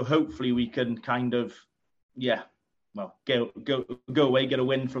 So hopefully we can kind of, go away, get a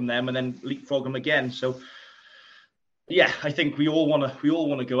win from them, and then leapfrog them again. So yeah, I think we all want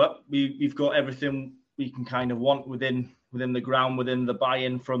to go up. We've got everything we can kind of want within the ground, within the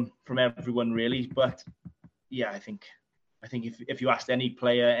buy-in from everyone, really. But yeah, I think if you asked any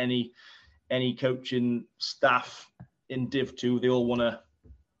player, any coaching staff in Div 2, they all want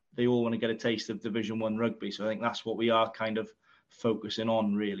to get a taste of Division 1 rugby. So I think that's what we are kind of focusing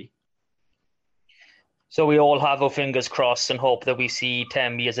on, really. So we all have our fingers crossed and hope that we see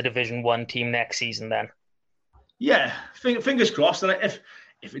Tenby as a Division 1 team next season then. Yeah, fingers crossed. And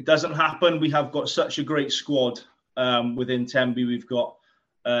if it doesn't happen, we have got such a great squad within Tenby. We've got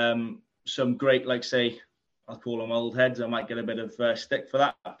some great, I'll call them old heads. I might get a bit of stick for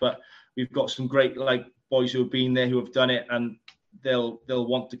that, but we've got some great boys who have been there, who have done it, and they'll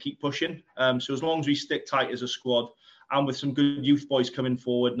want to keep pushing. So as long as we stick tight as a squad, and with some good youth boys coming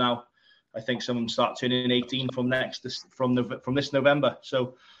forward now, I think some of them start turning 18 from this November.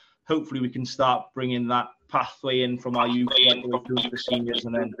 So hopefully we can start bringing that pathway in from our youth right through to the seniors,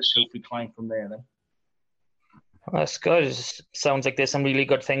 and then hopefully climb from there. Then. That's good. Sounds like there's some really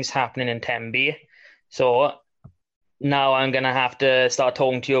good things happening in Tenby. So now I'm going to have to start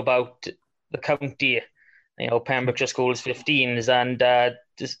talking to you about the county. Pembrokeshire Schools 15s, and the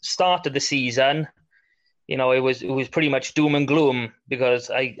start of the season, it was pretty much doom and gloom, because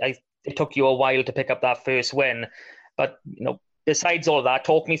I it took you a while to pick up that first win. But besides all that,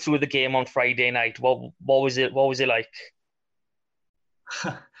 talk me through the game on Friday night. What was it? What was it like?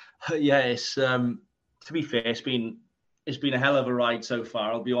 Yeah, it's to be fair, it's been a hell of a ride so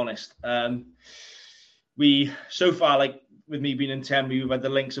far. I'll be honest. We so far, like with me being in Tenby, we've had the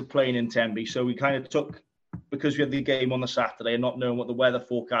links of playing in Tenby, so we kind of took, because we had the game on the Saturday and not knowing what the weather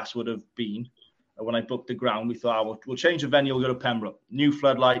forecast would have been. When I booked the ground, we thought, we'll change the venue, we'll go to Pembroke. New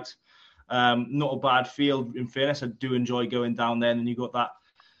floodlights, not a bad field. In fairness, I do enjoy going down there. And you got that.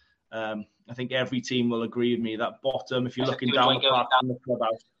 I think every team will agree with me. That bottom, if you're looking down the park from the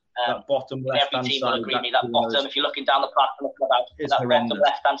clubhouse, that bottom left-hand side. Every team will agree with me. That bottom, if you're looking down the park from the clubhouse, that bottom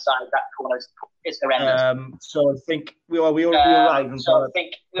left-hand side, that corner is horrendous. So I think we arrived and we arrived and trying to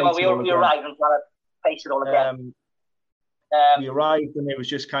face it all again. We arrived and it was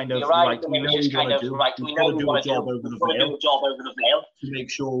just kind of right. We know we want to do a job over the veil to make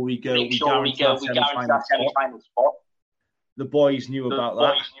sure we guarantee our semi-final spot. The boys knew about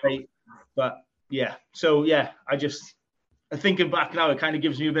that, but yeah. So yeah, thinking back now, it kind of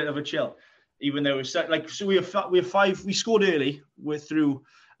gives me a bit of a chill, even though it's like, so we have five. We scored early. We're through.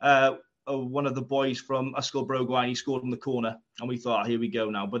 One of the boys from Ysgol Brogwain, he scored in the corner, and we thought, here we go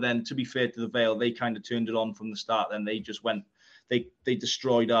now. But then, to be fair to the Vale, they kind of turned it on from the start. Then they just went, they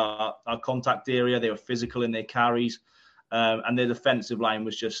destroyed our contact area. They were physical in their carries, and their defensive line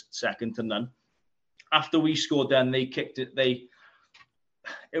was just second to none. After we scored, then they kicked it.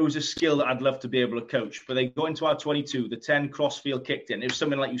 It was a skill that I'd love to be able to coach. But they got into our 22, the 10 crossfield kicked in. It was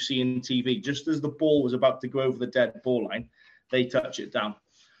something like you see in TV. Just as the ball was about to go over the dead ball line, they touch it down.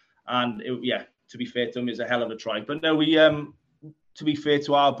 And to be fair to them, it's a hell of a try. But no, to be fair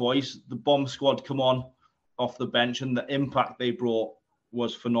to our boys, the bomb squad come on off the bench, and the impact they brought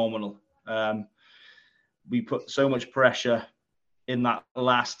was phenomenal. We put so much pressure in that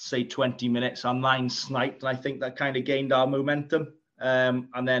last, say, 20 minutes. Our line sniped, and I think that kind of gained our momentum.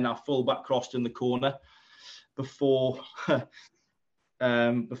 And then our fullback crossed in the corner before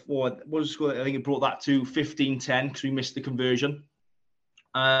what was the score? I think it brought that to 15-10 because we missed the conversion.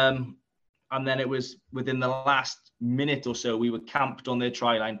 And then it was within the last minute or so, we were camped on their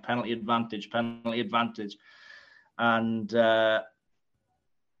try line, penalty advantage. And I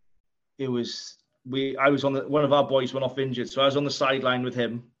was on one of our boys went off injured. So I was on the sideline with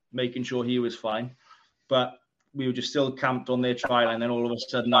him, making sure he was fine. But we were just still camped on their try line. Then all of a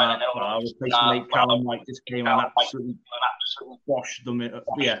sudden, our replacement mate, Callum White, just came and absolutely washed them.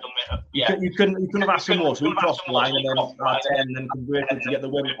 You couldn't have asked for more. So we crossed the line and then our 10 then converted to get the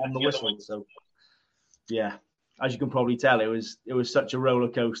win on the whistle. So yeah, as you can probably tell, it was such a roller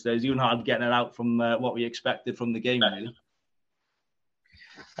coaster. It was even hard getting it out from what we expected from the game. Really.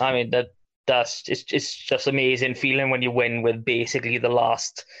 I mean it's just amazing feeling when you win with basically the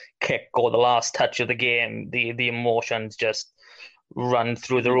last kick or the last touch of the game. The emotions just run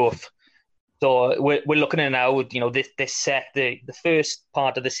through the roof. So we're looking at now, this set the first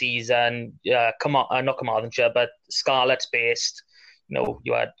part of the season, not Carmarthenshire, but Scarlets based. You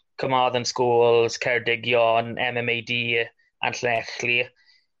had Carmarthen Schools, Ceredigion, MMAD, and Llanelli.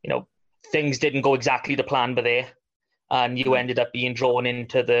 Things didn't go exactly to plan, but and you ended up being drawn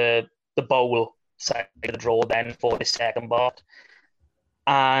into the bowl side of the draw then for the second part.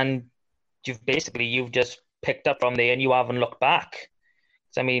 And you've just picked up from there and you haven't looked back.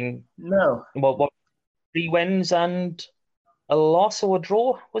 I mean, no. What 3 wins and a loss or a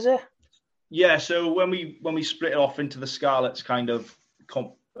draw, was it? Yeah, so when we split it off into the Scarlets kind of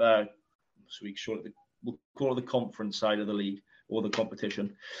we'll call it the conference side of the league or the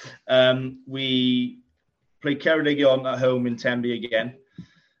competition. We played Ceredigion at home in Tenby again.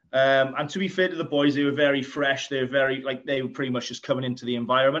 And to be fair to the boys, they were very fresh. They were pretty much just coming into the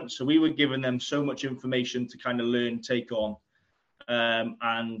environment. So we were giving them so much information to kind of learn, take on.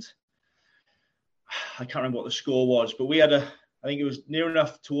 And I can't remember what the score was, but we had I think it was near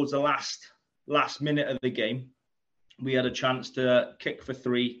enough towards the last minute of the game. We had a chance to kick for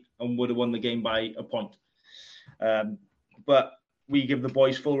 3 and would have won the game by a point. But we give the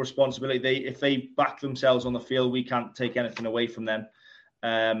boys full responsibility. If they back themselves on the field, we can't take anything away from them.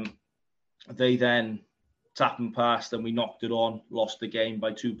 They then tapped and passed and we knocked it on, lost the game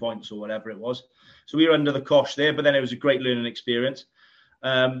by 2 points or whatever it was. So we were under the cosh there, but then it was a great learning experience.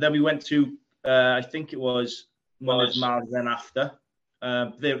 Then we went to, I think it was Mars then after.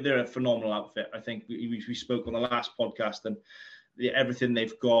 They're a phenomenal outfit. I think we spoke on the last podcast and everything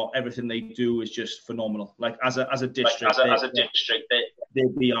they've got, everything they do is just phenomenal. Like as a district,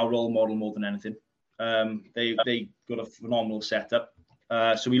 they'd be our role model more than anything. They got a phenomenal setup.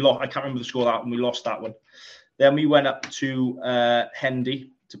 So we lost. I can't remember the score of that, and we lost that one. Then we went up to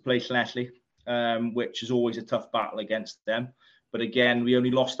Hendy to play Llanelli, which is always a tough battle against them. But again, we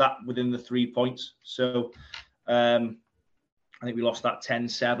only lost that within the 3 points. So I think we lost that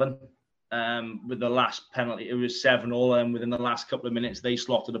 10-7 with the last penalty. It was 7-7, and within the last couple of minutes, they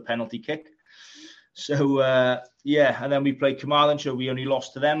slotted a penalty kick. So, and then we played Carmarthen, so we only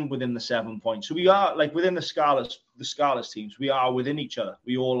lost to them within the 7 points. So we are, like, within the Scarlets teams, we are within each other.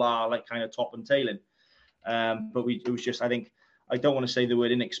 We all are, like, kind of top and tailing. But it was just, I think, I don't want to say the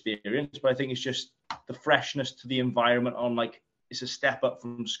word inexperience, but I think it's just the freshness to the environment on, like, it's a step up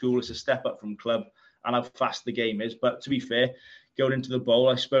from school, it's a step up from club, and how fast the game is. But to be fair, going into the bowl,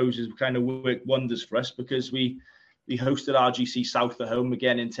 I suppose, has kind of worked wonders for us, because we hosted RGC South at home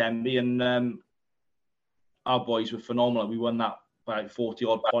again in Tenby, and our boys were phenomenal. We won that by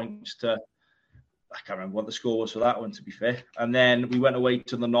 40-odd points to, I can't remember what the score was for that one, to be fair. And then we went away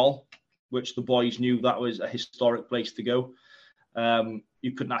to the Knoll, which the boys knew that was a historic place to go.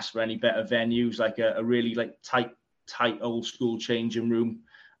 You couldn't ask for any better venues, like a really, like, tight old school changing room,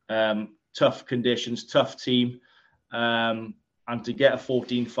 tough conditions, tough team, and to get a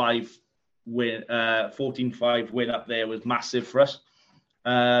 14-5 win up there was massive for us.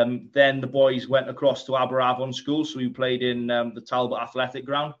 Then the boys went across to Aberavon School, so we played in the Talbot Athletic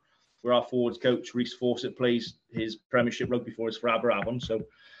Ground, where our forwards coach Rhys Fawcett plays his Premiership rugby for us for Aberavon. So,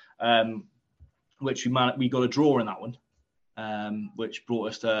 which we got a draw in that one, which brought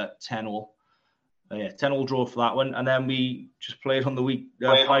us to 10-10. 10-10 draw for that one, and then we just played on the week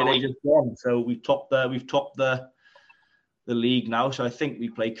Friday just gone. So we've topped the league now. So I think we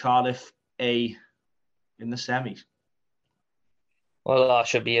play Cardiff A in the semis. Well, that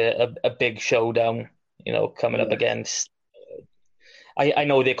should be a big showdown, coming up against. I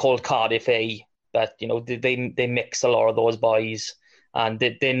know they're called Cardiff A, but they mix a lot of those boys, and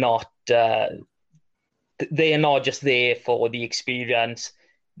they're not. They are not just there for the experience;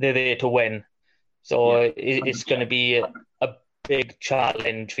 they're there to win. So it's going to be a big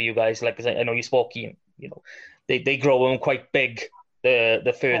challenge for you guys. Like I know you spoke, they grow them quite big.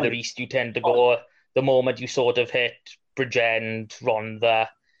 The further east you tend to go, the moment you sort of hit Bridgend, Rhondda,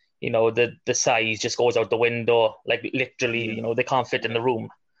 the size just goes out the window. Like literally, they can't fit in the room.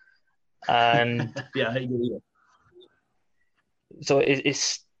 And I agree. So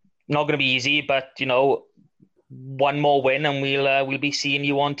it's not going to be easy, but one more win and we'll be seeing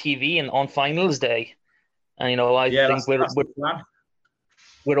you on TV and on finals day. And I think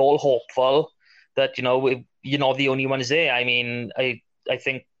we're all hopeful that you're not the only ones there. I mean, I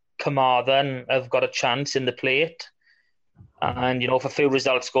think Carmarthen have got a chance in the plate. And, if a few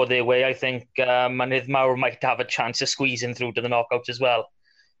results go their way, I think Mynydd Mawr might have a chance of squeezing through to the knockouts as well.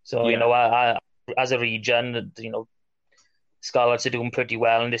 So, I, as a region, Scarlets are doing pretty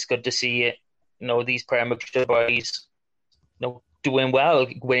well, and it's good to see, these Premiership boys, doing well,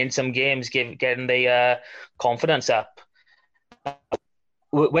 winning some games, getting their confidence up.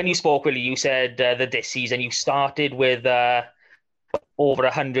 When you spoke, Willie, you said that this season you started with over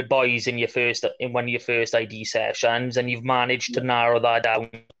 100 boys in one of your first ID sessions, and you've managed to narrow that down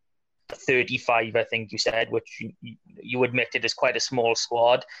to 35, I think you said, which you admitted is quite a small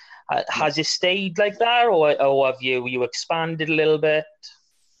squad. Has it stayed like that, or have you expanded a little bit?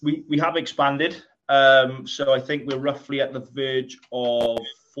 We have expanded. So I think we're roughly at the verge of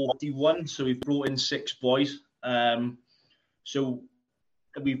 41. So we've brought in 6 boys. So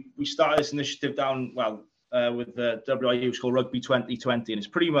we started this initiative down, with the WIU, it's called Rugby 2020, and it's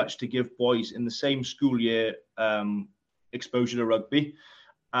pretty much to give boys in the same school year exposure to rugby.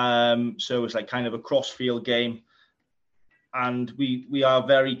 So it's like kind of a cross-field game. And we are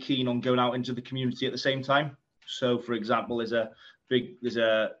very keen on going out into the community at the same time. So, for example, there's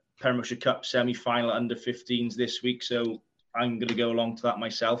a Premiership Cup semi-final under 15s this week, so I'm going to go along to that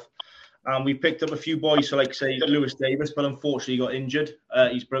myself. And we picked up a few boys, so like say Lewis Davis, but unfortunately he got injured.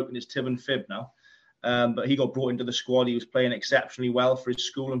 He's broken his tib and fib now, but he got brought into the squad. He was playing exceptionally well for his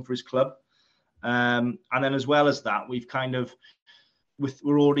school and for his club. And then as well as that, we've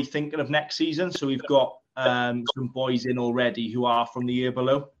we're already thinking of next season, so we've got some boys in already who are from the year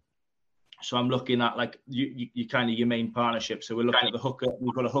below. So I'm looking at like you kind of your main partnership. So we're looking at the hooker.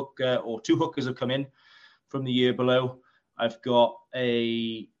 We've got a hooker or 2 hookers have come in from the year below. I've got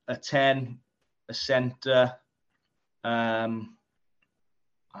a 10, a centre, and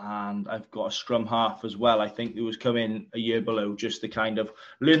I've got a scrum half as well. I think it was coming a year below just to kind of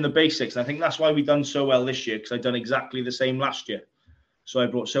learn the basics. And I think that's why we've done so well this year, because I've done exactly the same last year. So I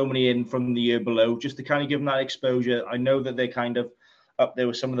brought so many in from the year below just to kind of give them that exposure. I know that they're kind of up there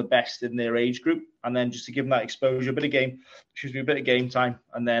with some of the best in their age group, and then just to give them that exposure, a bit of game time,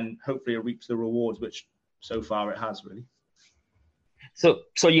 and then hopefully it reaps the rewards, which so far it has really.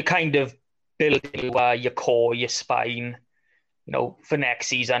 So you kind of build your core, your spine, for next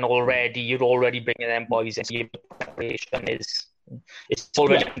season already. You're already bringing them boys in. So your preparation it's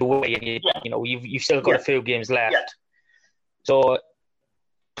already underway, and you've still got a few games left. Yeah. So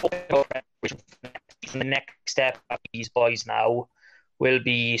the next step of these boys now will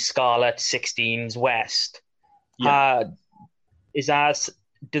be Scarlet 16s West. Yeah.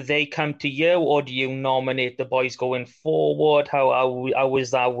 Do they come to you, or do you nominate the boys going forward? How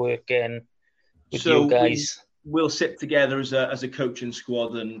is that working with you guys? We'll sit together as a coaching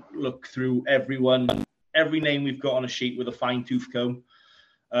squad and look through every name we've got on a sheet with a fine-tooth comb,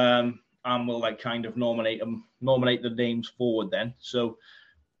 and we'll kind of nominate the names forward then. So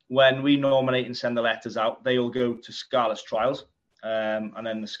when we nominate and send the letters out, they will go to Scarlet's trials, and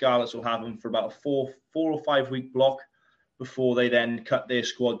then the Scarlets will have them for about a 4 or 5 week block before they then cut their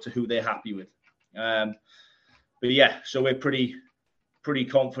squad to who they're happy with. But yeah, so we're pretty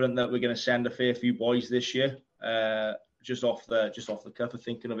confident that we're going to send a fair few boys this year, just off the cuff of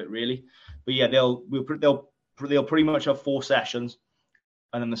thinking of it really. But yeah, they'll pretty much have 4 sessions,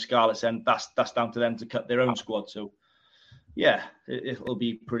 and then the Scarlets then that's down to them to cut their own squad. So yeah, it'll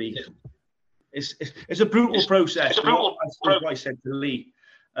be pretty. It's a brutal process. It's what I said to Lee.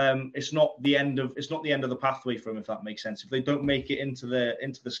 It's not the end of the pathway for them, if that makes sense. If they don't make it into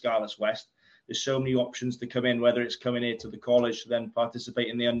the Scarlets West, there's so many options to come in, whether it's coming here to the college to then participate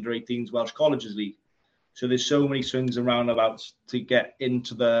in the under-18s Welsh Colleges League. So there's so many swings and roundabouts to get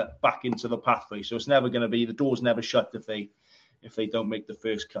back into the pathway. So it's never going to be, the door's never shut if they don't make the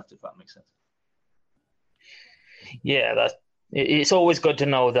first cut, if that makes sense. Yeah, it's always good to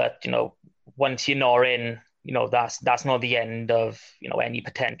know that, once you're not in, that's not the end of, any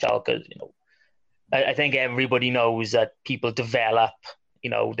potential, because, I think everybody knows that people develop,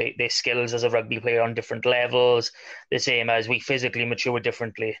 their skills as a rugby player on different levels, the same as we physically mature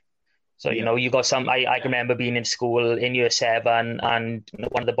differently. So, you got some, I can remember being in school in year 7 and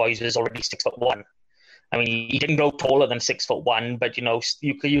one of the boys was already 6'1". I mean, he didn't grow taller than 6'1", but,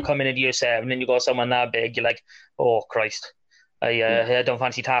 you come in at year 7 and you got someone that big, you're like, oh, Christ, I don't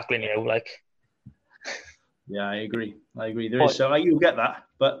fancy tackling you, like. Yeah, I agree. There is so you'll get that,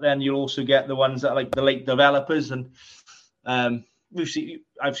 but then you'll also get the ones that are like the late developers, and I've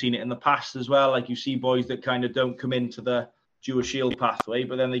seen it in the past as well. Like you see boys that kind of don't come into the Jewish Shield pathway,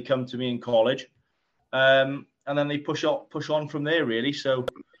 but then they come to me in college, and then they push on from there really. So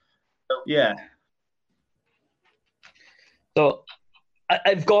yeah. So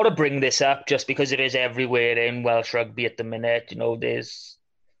I've got to bring this up just because it is everywhere in Welsh rugby at the minute. There's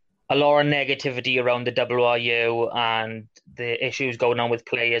a lot of negativity around the WRU and the issues going on with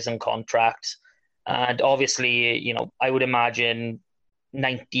players and contracts. And obviously, I would imagine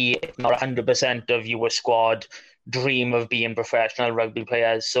 90, if not 100% of your squad dream of being professional rugby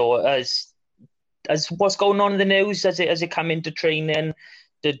players. So as what's going on in the news as it come into training,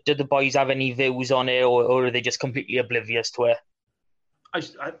 do the boys have any views on it, or are they just completely oblivious to it?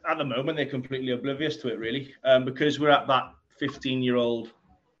 At the moment, they're completely oblivious to it, really, because we're at that 15-year-old,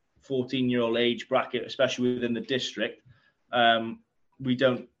 14-year-old age bracket, especially within the district. We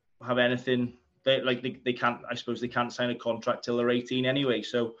don't have anything. They can't. I suppose they can't sign a contract till they're 18 anyway.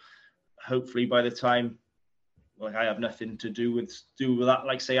 So hopefully, by the time, I have nothing to do with that,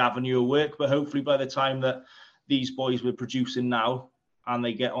 like say avenue of work. But hopefully, by the time that these boys we're producing now and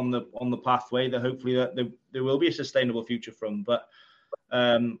they get on the pathway, that hopefully that there will be a sustainable future from. But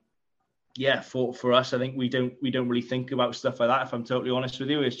yeah, for us, I think we don't really think about stuff like that. If I'm totally honest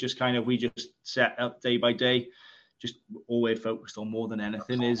with you, it's just kind of we just set up day by day. Just all we're focused on more than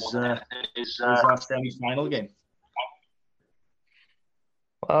anything is our semi-final game.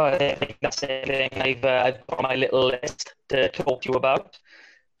 Well, I think that's everything I've got on my little list to talk to you about.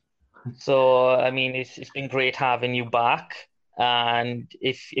 So, I mean, it's been great having you back. And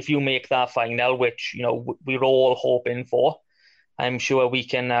if you make that final, which, we're all hoping for, I'm sure we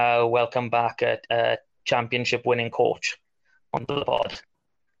can welcome back a championship winning coach onto the pod.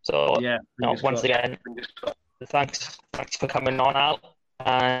 So, yeah, once again, thanks for coming on, Al.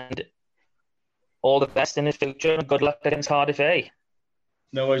 And all the best in the future. And good luck against Cardiff A.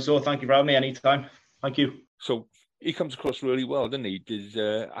 No worries, all. Thank you for having me anytime. Thank you. So he comes across really well, doesn't he?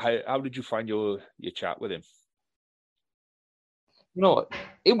 How did you find your chat with him?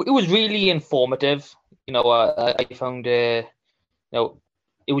 It was really informative. I found it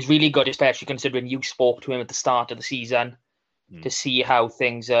was really good, especially considering you spoke to him at the start of the season to see how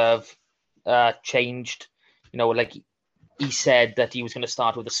things have changed. Like he said that he was going to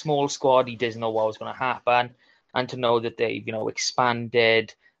start with a small squad. He doesn't know what was going to happen. And to know that they've,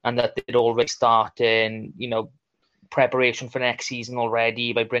 expanded and that they'd already started, preparation for next season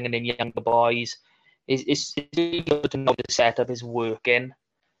already by bringing in younger boys. It's really good to know the setup is working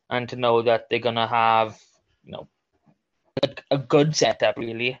and to know that they're going to have, a good setup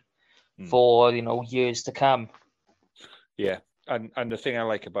really for, years to come. Yeah. And the thing I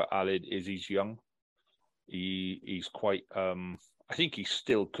like about Aled is he's young. He's quite, I think he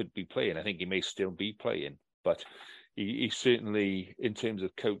still could be playing. I think he may still be playing, but he certainly, in terms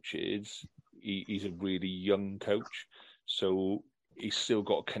of coaches, he's a really young coach. So he's still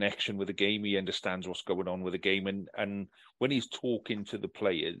got a connection with the game. He understands what's going on with the game. And when he's talking to the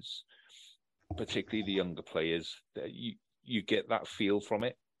players, particularly the younger players, you get that feel from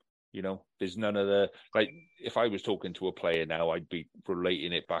it. There's none of the, like, if I was talking to a player now, I'd be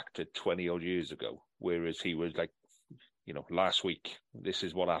relating it back to 20 odd years ago. Whereas he was like, last week, this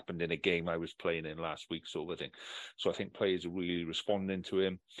is what happened in a game I was playing in last week, sort of thing. So I think players are really responding to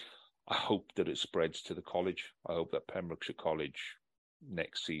him. I hope that it spreads to the college. I hope that Pembrokeshire College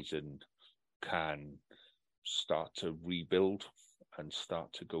next season can start to rebuild and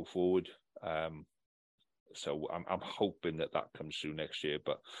start to go forward. So I'm hoping that comes through next year,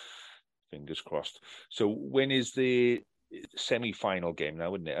 but fingers crossed. So when is the semi-final game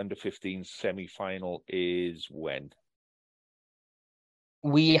now, isn't it? Under 15 semi-final is when?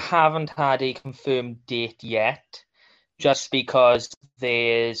 We haven't had a confirmed date yet, just because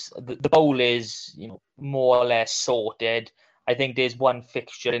there's the bowl is more or less sorted. I think there's one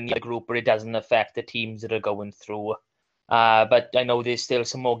fixture in the group where it doesn't affect the teams that are going through. But I know there's still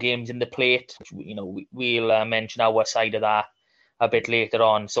some more games in the plate. We'll mention our side of that a bit later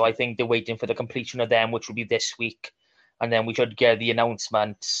on. So I think they're waiting for the completion of them, which will be this week, and then we should get the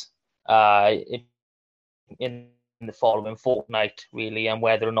announcements in the following fortnight, really, and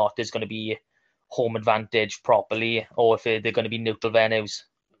whether or not there's going to be home advantage properly, or if they're going to be neutral venues.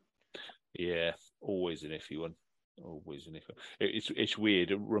 Yeah, always an iffy one. Always an iffy. It's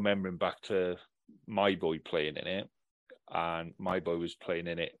weird remembering back to my boy playing in it, and my boy was playing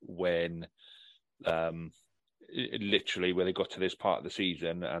in it when, literally, when they got to this part of the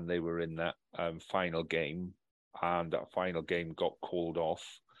season and they were in that final game, and that final game got called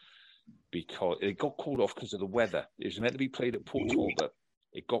off because it got called off because of the weather. It was meant to be played at Port Talbot.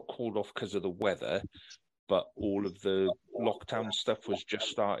 It got called off because of the weather, but all of the lockdown stuff was just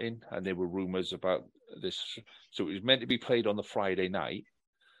starting, and there were rumours about this. So it was meant to be played on the Friday night,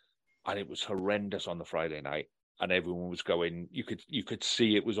 and it was horrendous on the Friday night, and everyone was going. You could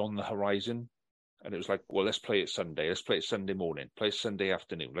see it was on the horizon, and it was like, well, let's play it Sunday. Let's play it Sunday morning. Play it Sunday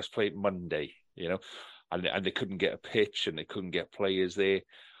afternoon. Let's play it Monday. And they couldn't get a pitch, and they couldn't get players there.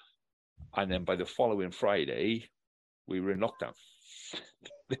 And then by the following Friday, we were in lockdown.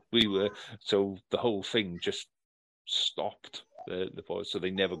 So the whole thing just stopped. The boys, so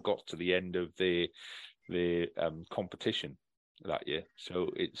they never got to the end of the competition that year. So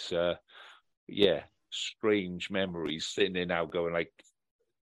it's strange memories sitting there now, going like,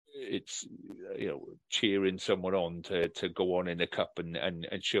 it's cheering someone on to go on in the cup and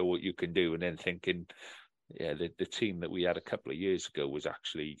show what you can do, and then thinking, yeah, the team that we had a couple of years ago was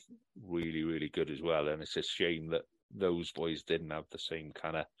actually really, really good as well. And it's a shame that those boys didn't have the same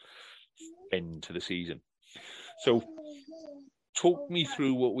kind of end to the season. So talk me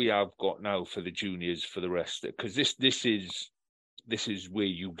through what we have got now for the juniors for the rest, because this is where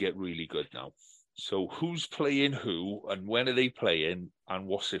you get really good now. So who's playing who, and when are they playing, and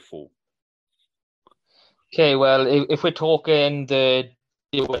what's it for? Okay, well, if we're talking the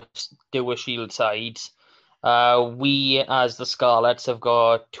Dewar Shield sides, we, as the Scarlets, have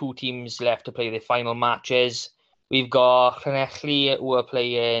got two teams left to play their final matches. We've got Llanelli, who are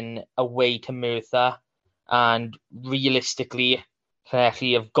playing away to Merthyr, and realistically,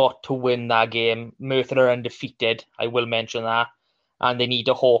 Llanelli have got to win that game. Merthyr are undefeated, I will mention that, and they need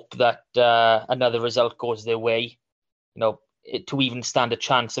to hope that another result goes their way, to even stand a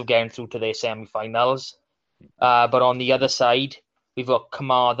chance of getting through to their semi-finals. But on the other side, we've got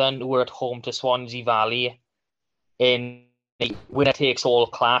Carmarthen, who are at home to Swansea Valley in a winner-takes-all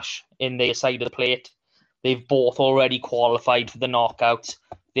clash in their side of the plate. They've both already qualified for the knockouts.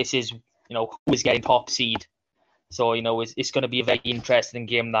 This is, who is getting top seed. So, it's going to be a very interesting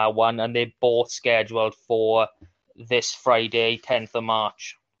game, that one. And they're both scheduled for this Friday, 10th of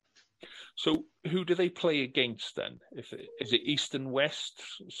March. So who do they play against then? Is it East and West?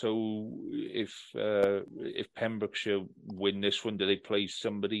 So if Pembrokeshire win this one, do they play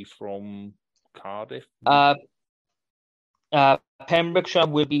somebody from Cardiff? Pembrokeshire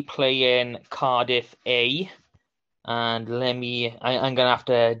will be playing Cardiff A, and I'm going to have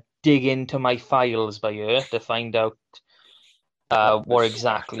to dig into my files by here to find out what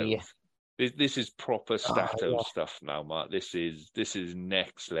exactly. This is proper Stato stuff now, Mark. This is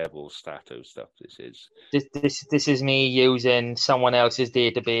next level Stato stuff. This is me using someone else's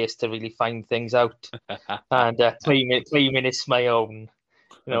database to really find things out and claiming it's my own.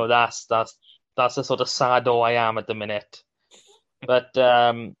 That's the sort of sado I am at the minute. But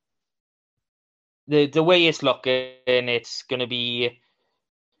the way it's looking, it's going to be,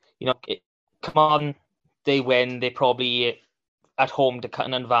 come on, they win. They probably at home to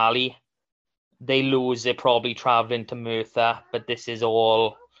Cutton Valley. They lose, they're probably travelling to Merthyr, but this is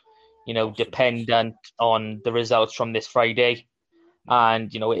all, dependent on the results from this Friday. And,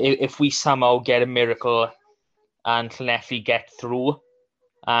 if we somehow get a miracle and Llanelli get through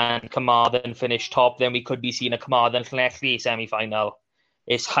and Carmarthen finish top, then we could be seeing a Carmarthen Llanelli semi-final.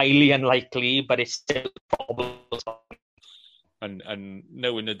 It's highly unlikely, but it's still probable. And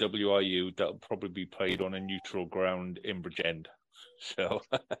knowing the WRU, that'll probably be played on a neutral ground in Bridgend. So...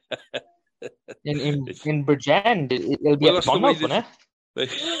 In Bridgend, it'll be a fun, won't it? You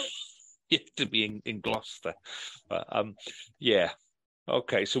have to be in Gloucester. But, yeah.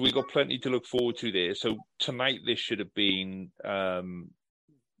 Okay, so we've got plenty to look forward to there. So tonight this should have been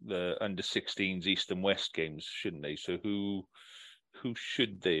the under-16s East and West games, shouldn't they? So who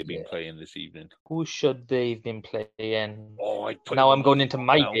should they have been playing this evening? Who should they have been playing? I'm going into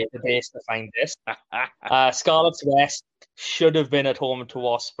my database to find this. Scarlets West should have been at home to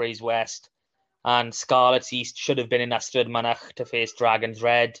Ospreys West, and Scarlets East should have been in Ystrad Mynach to face Dragons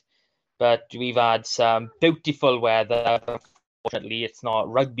Red. But we've had some beautiful weather. Unfortunately, it's not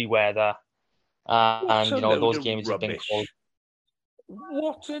rugby weather. And, those games have been cold.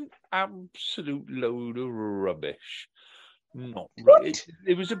 What an absolute load of rubbish. Not really.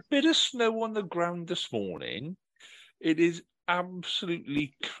 There was a bit of snow on the ground this morning. It is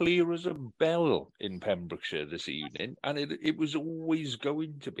absolutely clear as a bell in Pembrokeshire this evening, and it was always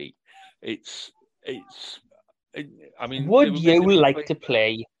going to be. Would you like to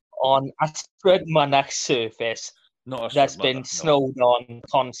play on a Ystrad Mynach surface that's been snowed on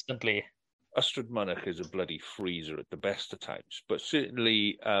constantly? Ystrad Mynach is a bloody freezer at the best of times, but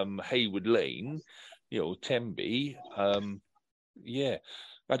certainly Hayward Lane, Tenby, I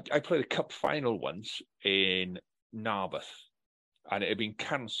played a cup final once in Narberth, and it had been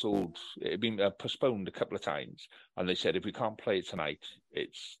cancelled. It had been postponed a couple of times, and they said if we can't play it tonight,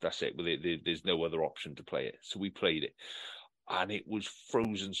 that's it. There's no other option to play it. So we played it, and it was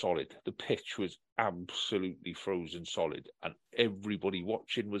frozen solid. The pitch was absolutely frozen solid, and everybody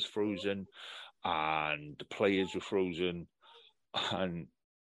watching was frozen, and the players were frozen. And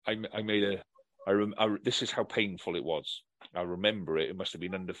this is how painful it was. I remember it. It must have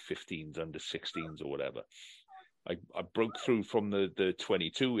been under 15s, under 16s, or whatever. I broke through from the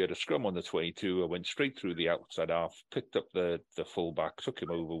 22. We had a scrum on the 22. I went straight through the outside half, picked up the fullback, took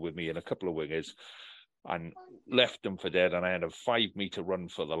him over with me and a couple of wingers, and left them for dead. And I had a 5-meter run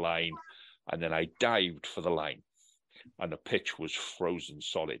for the line, and then I dived for the line, and the pitch was frozen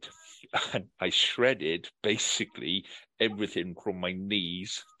solid. And I shredded basically everything from my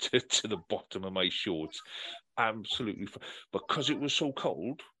knees to the bottom of my shorts. Absolutely, because it was so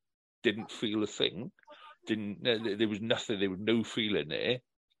cold, didn't feel a thing. There was nothing. There was no feeling there,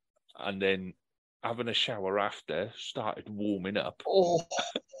 and then having a shower after started warming up,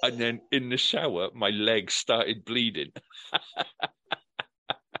 and then in the shower my legs started bleeding.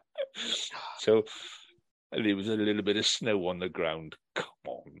 So there was a little bit of snow on the ground. Come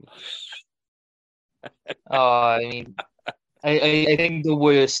on. I think the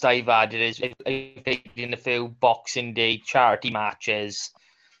worst I've had is I played in a few Boxing Day charity matches,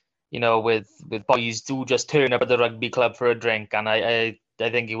 with boys who just turn up at the rugby club for a drink, and I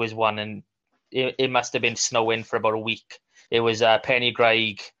think it was one, and it must have been snowing for about a week. It was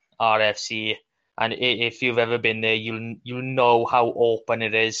Pennygraig RFC, and if you've ever been there, you'll know how open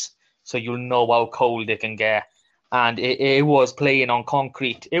it is, so you'll know how cold it can get. And it was playing on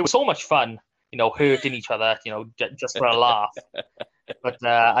concrete. It was so much fun, hurting each other, just for a laugh. But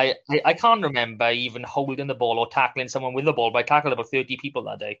I can't remember even holding the ball or tackling someone with the ball, but I tackled about 30 people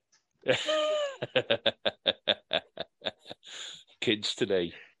that day. Kids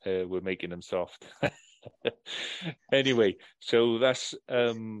today, we're making them soft. Anyway, so that's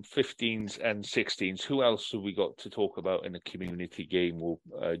 15s and 16s. Who else have we got to talk about in a community game or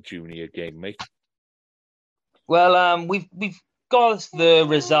junior game, mate? Well, we've got the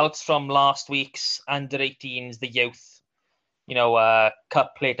results from last week's under-18s, the youth,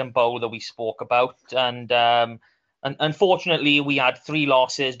 cup, plate and bowl that we spoke about. And unfortunately, we had 3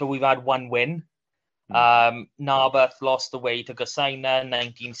 losses, but we've had 1 win. Narberth lost away to Gosaina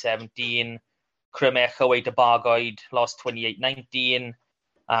 19-17. Crymych away to Bargoed lost 28-19.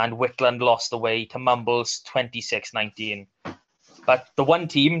 and Wickland lost away to Mumbles 26-19. But the one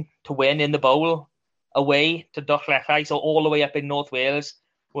team to win in the bowl away to Dochlechai, so all the way up in North Wales,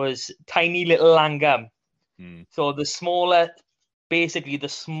 was tiny little Langham. So basically the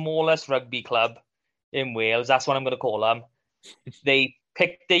smallest rugby club in Wales, that's what I'm going to call them. They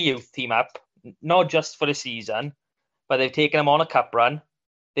picked their youth team up, not just for the season, but they've taken them on a cup run.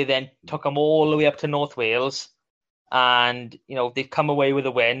 They then took them all the way up to North Wales, and they've come away with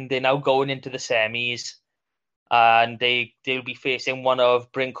a win. They're now going into the semis, and they'll be facing one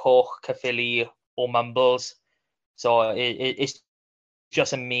of Brinkhoch, Caerphilly, or Mumbles. So it's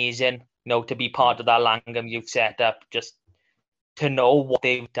just amazing, to be part of that Langham youth setup. Just to know what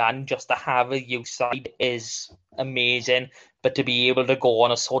they've done, just to have a youth side is amazing. But to be able to go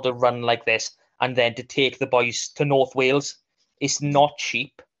on a sort of run like this and then to take the boys to North Wales, it's not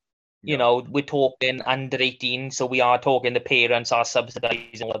cheap. We're talking under 18, so we are talking the parents are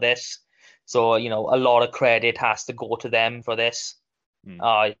subsidising all of this. So, a lot of credit has to go to them for this.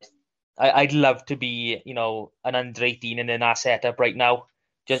 I'd love to be, an under 18 in that setup right now,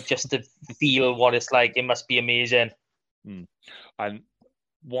 just to feel what it's like. It must be amazing. And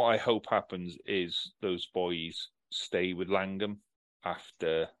what I hope happens is those boys stay with Langham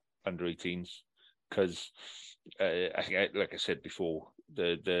after under 18s, because like I said before,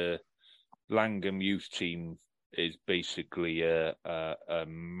 the Langham youth team is basically a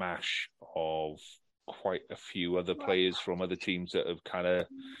mash of quite a few other players from other teams that have kind of,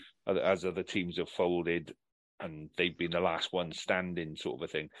 as other teams have folded, and they've been the last one standing, sort of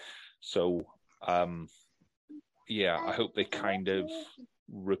a thing. So, I hope they kind of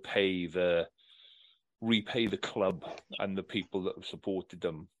repay the club and the people that have supported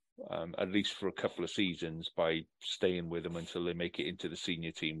them, at least for a couple of seasons, by staying with them until they make it into the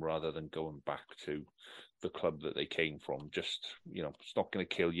senior team, rather than going back to the club that they came from. Just, it's not going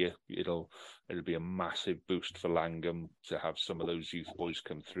to kill you. It'll be a massive boost for Langham to have some of those youth boys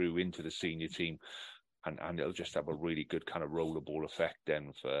come through into the senior team, and it'll just have a really good kind of rollerball effect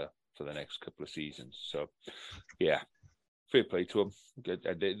then for the next couple of seasons. So, fair play to them.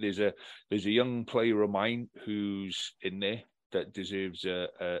 There's a young player of mine who's in there that deserves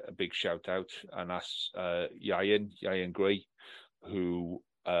a big shout out, and that's Ian Gray, who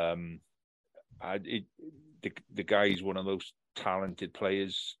the guy's one of the most talented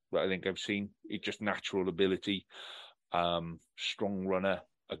players that I think I've seen. It's just natural ability, strong runner,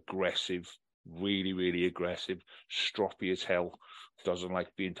 aggressive, really, really aggressive, stroppy as hell. Doesn't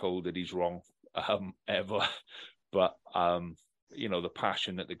like being told that he's wrong, ever. But the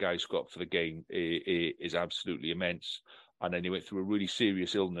passion that the guy's got for the game is absolutely immense. And then he went through a really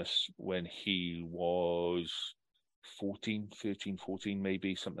serious illness when he was 13, 14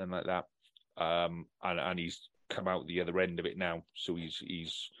 maybe, something like that. And he's come out the other end of it now. So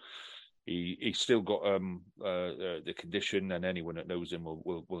he's still got the condition, and anyone that knows him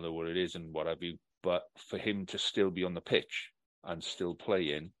will know what it is and what have you. But for him to still be on the pitch and still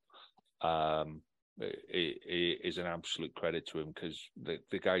playing, it is an absolute credit to him, because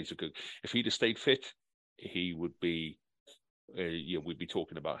the guys are good. If he'd have stayed fit, he would be. We'd be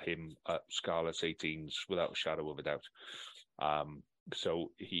talking about him at Scarlet's 18s without a shadow of a doubt.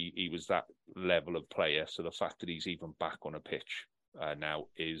 So he was that level of player. So the fact that he's even back on a pitch now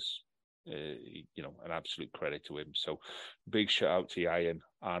is, an absolute credit to him. So big shout out to Ian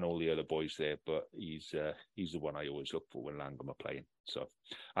and all the other boys there. But he's the one I always look for when Langham are playing. So,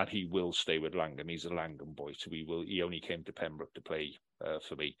 and he will stay with Langham. He's a Langham boy, so he only came to Pembroke to play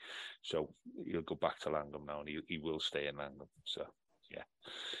for me. So he'll go back to Langham now, and he will stay in Langham. So yeah.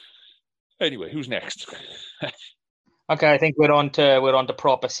 Anyway, who's next? Okay, I think we're on to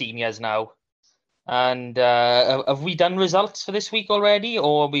proper seniors now. And have we done results for this week already,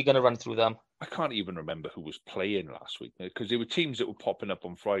 or are we going to run through them? I can't even remember who was playing last week, because there were teams that were popping up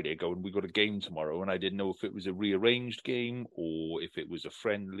on Friday going, we got a game tomorrow, and I didn't know if it was a rearranged game or if it was a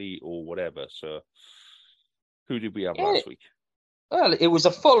friendly or whatever. So who did we have last week? Well, it was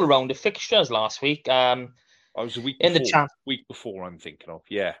a full round of fixtures last week. I was a week before. In the week before, I'm thinking of.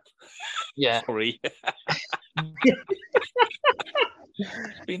 Yeah. Sorry.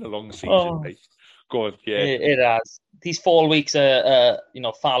 It's been a long season, mate. Go on, yeah. It has. These fall weeks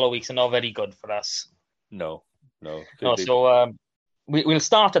fallow weeks are not very good for us. No. So we'll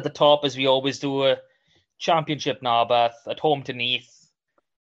start at the top, as we always do. Championship Narberth at home to Neath.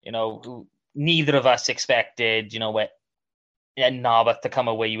 Neither of us expected, Narberth to come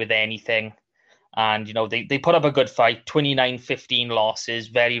away with anything. And, they put up a good fight, 29-15 losses,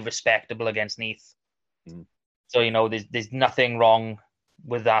 very respectable against Neath. Mm. So, there's nothing wrong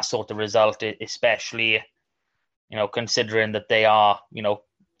with that sort of result, especially, considering that they are,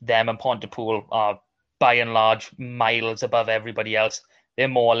 them and Pontypool are by and large miles above everybody else. They're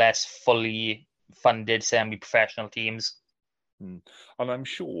more or less fully funded semi-professional teams. And I'm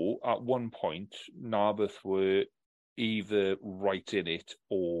sure at one point Narberth were either right in it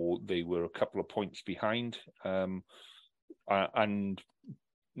or they were a couple of points behind. And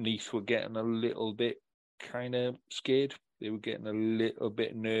Neath were getting a little bit kind of scared. They were getting a little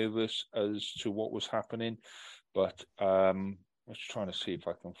bit nervous as to what was happening. But I'm just trying to see if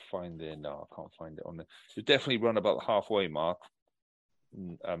I can find it. No, I can't find it on there. They definitely run about the halfway mark.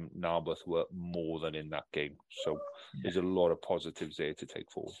 Narberth were more than in that game. So there's a lot of positives there to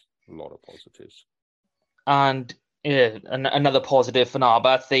take forward. A lot of positives. And another positive for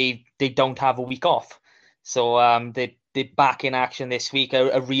Narberth, they don't have a week off. So they're back in action this week,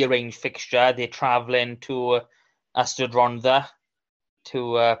 a rearranged fixture. They're travelling to Ystrad Rhondda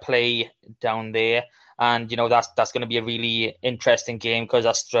to play down there. And, that's going to be a really interesting game because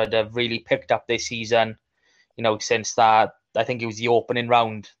Ystrad have really picked up this season, since that, I think it was the opening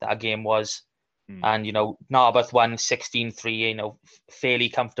round that game was. And, Narberth won 16-3, fairly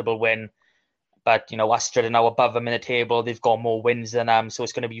comfortable win. But, Ystrad are now above them in the table. They've got more wins than them. So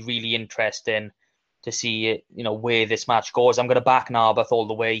it's going to be really interesting to see, where this match goes. I'm going to back Narberth all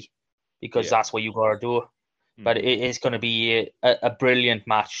the way because that's what you got to do. But it is going to be a brilliant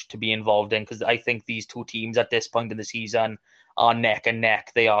match to be involved in because I think these two teams at this point in the season are neck and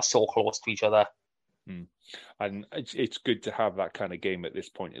neck. They are so close to each other. And it's good to have that kind of game at this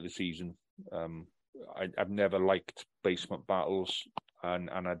point of the season. I've never liked basement battles, and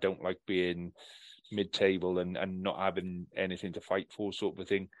I don't like being mid-table and not having anything to fight for, sort of a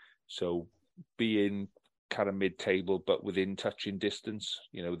thing. So being kind of mid-table but within touching distance,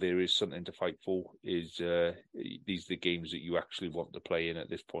 there is something to fight for. These are the games that you actually want to play in at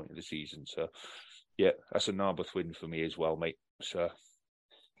this point of the season. So yeah, that's a Narberth win for me as well, mate. So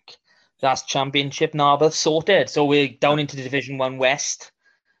that's Championship Narberth sorted. So we're down into the Division 1 West.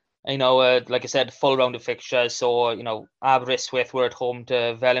 Like I said, full round of fixtures. So, Aberystwyth were at home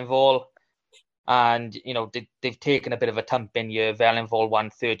to Wellinval. And, they've taken a bit of a thumping here. Wellinval won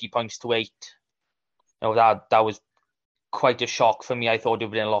 30 points to 8. That was quite a shock for me. I thought it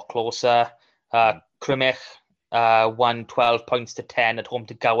would have been a lot closer. Crymych won 12 points to 10 at home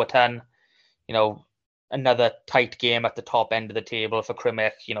to Gowerton. Another tight game at the top end of the table for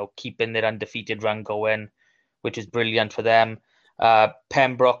Crymych, keeping their undefeated run going, which is brilliant for them.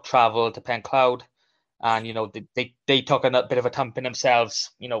 Pembroke travelled to Pencloud, and, they took a bit of a thumping themselves,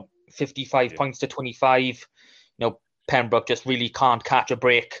 55 points to 25. Pembroke just really can't catch a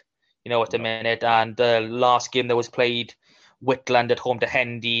break, at the minute. And the last game that was played, Whitland at home to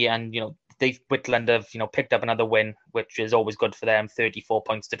Hendy, and, Whitland have, picked up another win, which is always good for them, 34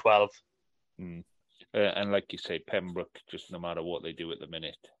 points to 12. And like you say, Pembroke, just no matter what they do at the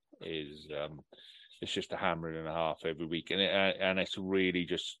minute, is it's just a hammering and a half every week, and it's really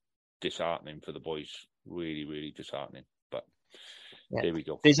just disheartening for the boys. Really, really disheartening. But there we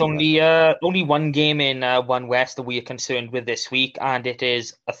go. There's only one game in One West that we are concerned with this week, and it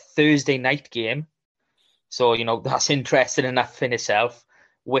is a Thursday night game. So that's interesting enough in itself.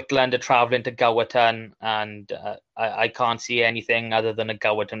 Whitland are travelling to Gowerton, and I can't see anything other than a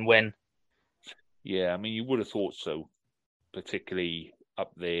Gowerton win. Yeah, I mean, you would have thought so, particularly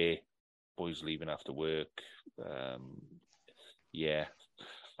up there, boys leaving after work. Yeah,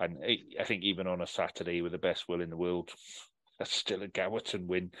 and I think even on a Saturday with the best will in the world, that's still a Gowerton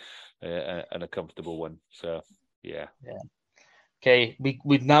win and a comfortable one. So, yeah. Okay,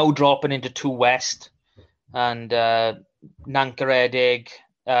 we're now dropping into 2 West, and Nancaredig,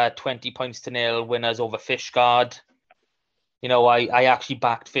 20 points to 0 winners over Fishguard. I actually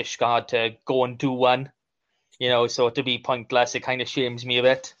backed Fishguard to go and do one. So to be pointless, it kind of shames me a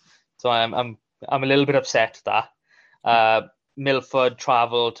bit. So I'm a little bit upset at that. Milford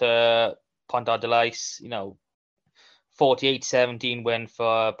travelled to Pontarddulais. 48-17 win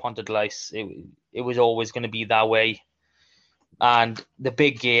for Pontarddulais. It was always going to be that way. And the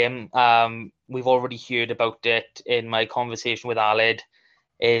big game, we've already heard about it in my conversation with Aled,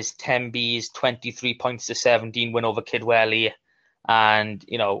 is Tenby's 23 points to 17 win over Kidwelly. And,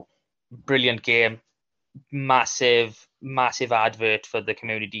 brilliant game. Massive advert for the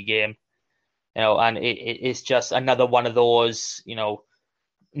community game. And it's just another one of those,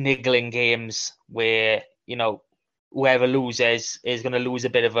 niggling games where, whoever loses is going to lose a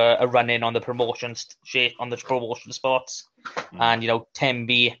bit of a run in on the promotion spots. And,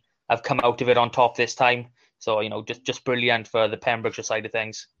 Tenby have come out of it on top this time. So, just brilliant for the Pembrokeshire side of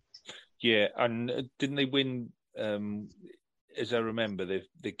things. Yeah, and didn't they win as I remember,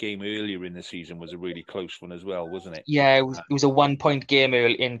 the game earlier in the season was a really close one as well, wasn't it? Yeah, it was a 1-point game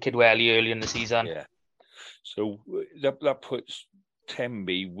in Kidwelly early in the season. Yeah. So that puts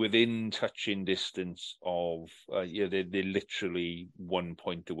Tenby within touching distance of, they're literally 1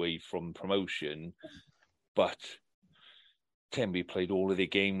 point away from promotion, but Tenby played all of their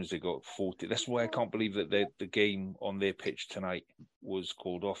games. They got 40. That's why I can't believe that the game on their pitch tonight was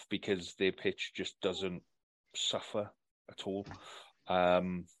called off, because their pitch just doesn't suffer at all.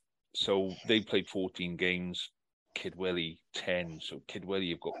 So they played 14 games, Kidwelly 10. So Kidwelly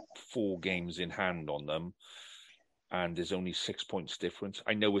have got 4 games in hand on them, and there's only 6 points difference.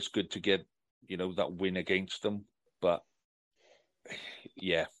 I know it's good to get, that win against them, but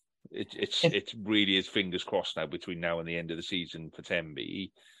yeah, it really is fingers crossed now between now and the end of the season for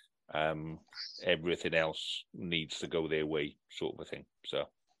Tenby. Everything else needs to go their way, sort of a thing. So,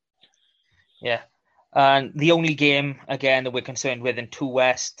 yeah. And the only game, again, that we're concerned with in 2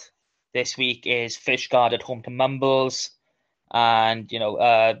 West this week is Fishguard at home to Mumbles. And,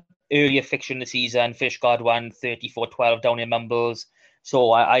 earlier fixture in the season, Fishguard won 34-12 down in Mumbles.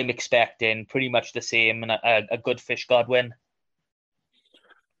 So I'm expecting pretty much the same and a good Fishguard win.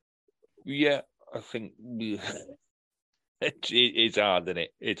 Yeah, I think it's hard, isn't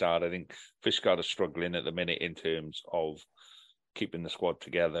it? It's hard. I think Fishguard are struggling at the minute in terms of keeping the squad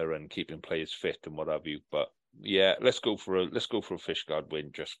together and keeping players fit and what have you. But yeah, let's go for a Fishguard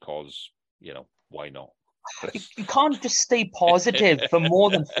win just cause, why not? You can't just stay positive for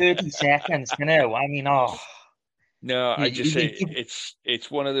more than 30 seconds, I mean, oh. No, I just say it's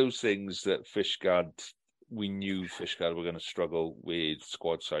one of those things that Fishguard, we knew Fishguard were going to struggle with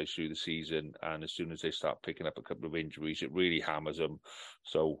squad size through the season, and as soon as they start picking up a couple of injuries, it really hammers them.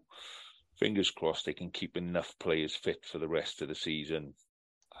 So fingers crossed they can keep enough players fit for the rest of the season,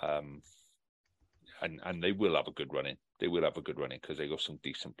 and they will have a good run in. They will have a good run in because they got some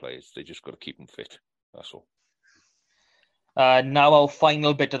decent players. They just got to keep them fit. That's all. Now our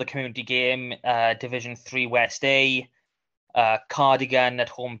final bit of the community game, Division 3 West A. Cardigan at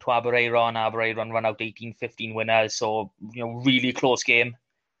home to Aberaeron. Aberaeron run out 18-15 winners, so really close game.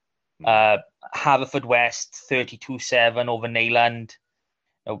 Haverfordwest 32-7 over Neyland.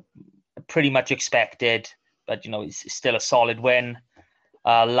 Pretty much expected, but it's still a solid win.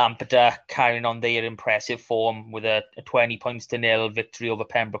 Lampeter carrying on their impressive form with a 20-0 victory over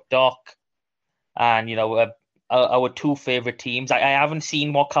Pembroke Dock. And our 2 favourite teams. I haven't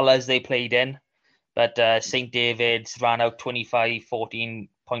seen what colours they played in, but St David's ran out 25-14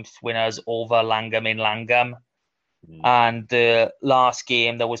 points winners over Langham in Langham. And the last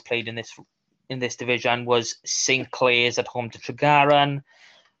game that was played in this division was St Clair's at home to Tregaron,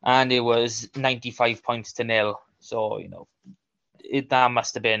 and it was 95-0. So that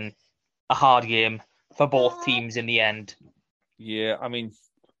must have been a hard game for both teams in the end. Yeah, I mean,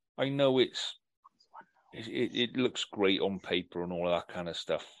 I know it looks great on paper and all of that kind of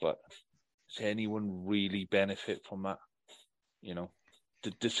stuff, but does anyone really benefit from that?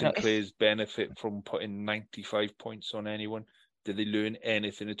 Did St Clair's benefit from putting 95 points on anyone? Did they learn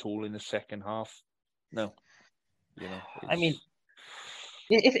anything at all in the second half? No. I mean,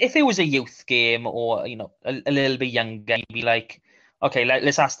 if it was a youth game or a little bit younger, you'd be like, okay,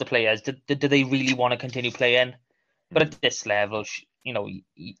 let's ask the players, do they really want to continue playing? But at this level,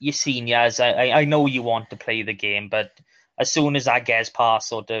 you seniors, I know you want to play the game, but as soon as that gets past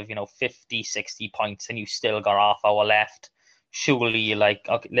sort of 50, 60 points and you still got half hour left, surely you're like,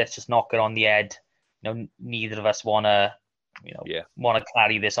 okay, let's just knock it on the head. Neither of us want to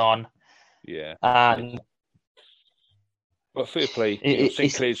carry this on. Yeah. But fair play.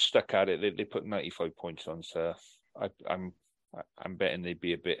 St Clair's stuck at it. They put 95 points on, so I'm betting they'd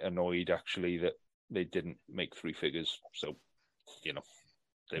be a bit annoyed actually that they didn't make 3 figures. So,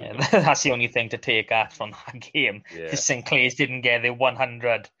 that's the only thing to take out from that game. Yeah. St Clair's didn't get their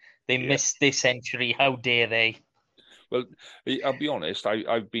 100. They missed their century. How dare they? Well, I'll be honest.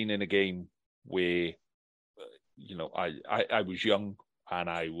 I've been in a game where, I was young and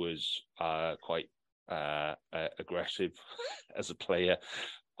I was quite aggressive as a player,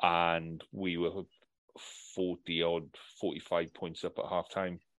 and we were 45 points up at half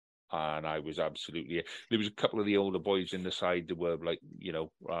time. And I was absolutely. There was a couple of the older boys in the side that were like,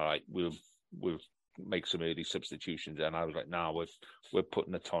 all right, we'll make some early substitutions, and I was like, nah, we're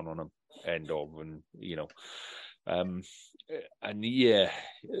putting a ton on them, end of, and and yeah,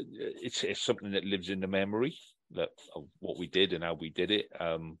 it's something that lives in the memory that of what we did and how we did it.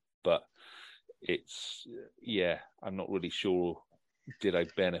 But it's I'm not really sure. Did I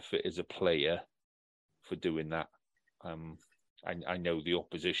benefit as a player for doing that? I know the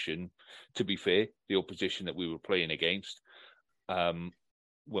opposition, to be fair, the opposition that we were playing against,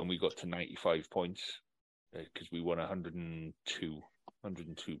 when we got to 95 points, because we won 102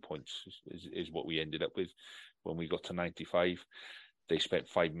 points is what we ended up with. When we got to 95, they spent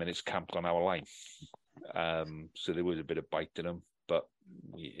 5 minutes camped on our line. So there was a bit of bite in them, but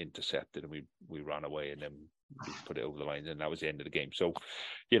we intercepted and we ran away, and then we put it over the line, and that was the end of the game. So,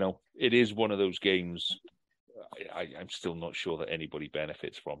 it is one of those games I'm still not sure that anybody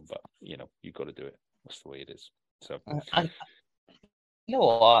benefits from, but, you've got to do it. That's the way it is. So, you know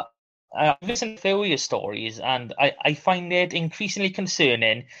what? I've listened to all your stories, and I find it increasingly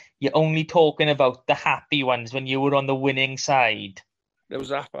concerning you're only talking about the happy ones when you were on the winning side.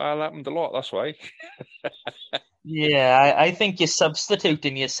 That happened a lot, that's why. Yeah, I think you're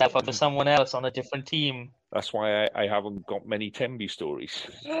substituting yourself for someone else on a different team. That's why I haven't got many Temby stories.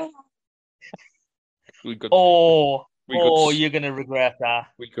 You're going to regret that.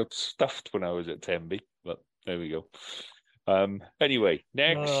 We got stuffed when I was at Temby, but there we go. Anyway,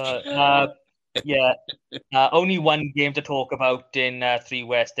 next. Only one game to talk about in 3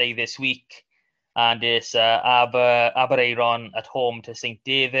 West Day this week, and it's Aberaeron at home to St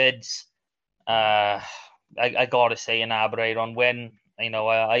David's. I gotta say, an Aberaeron win.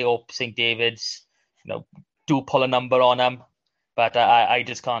 I hope St David's, do pull a number on them, but I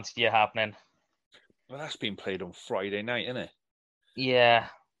just can't see it happening. Well, that's been played on Friday night, isn't it? Yeah.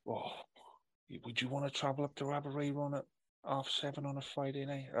 Oh, would you want to travel up to Aberaeron at 7:30 on a Friday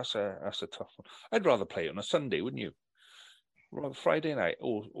night? That's a tough one. I'd rather play it on a Sunday, wouldn't you? Rather Friday night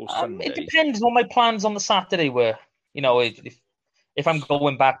or Sunday. It depends what my plans on the Saturday were. If I'm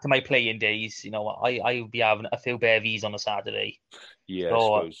going back to my playing days, I would be having a few bevies on a Saturday. Yeah,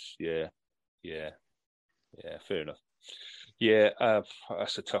 so, I suppose. Yeah. Fair enough. Yeah,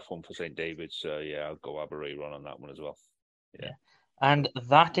 that's a tough one for St David's. So yeah, I'll go Aberaeron on that one as well. Yeah. And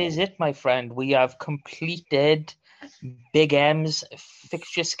that is it, my friend. We have completed Big M's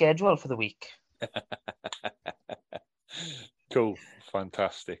fixture schedule for the week. Cool.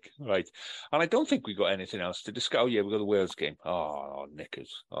 Fantastic. Right. And I don't think we got anything else to discuss. Oh, yeah, we've got the Wales game. Oh,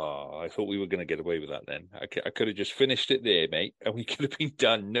 knickers. Oh, I thought we were going to get away with that then. I could have just finished it there, mate, and we could have been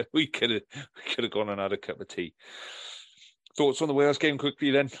done. No, we could have gone and had a cup of tea. Thoughts on the Wales game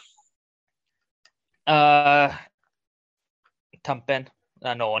quickly then? Thumping.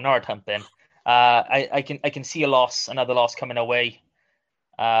 No, not thumping. I can see another loss coming away.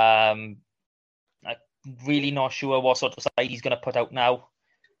 I'm really not sure what sort of side he's going to put out now.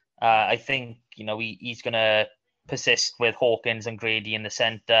 I think he's going to persist with Hawkins and Grady in the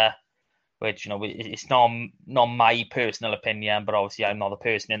centre, which it's not my personal opinion, but obviously I'm not the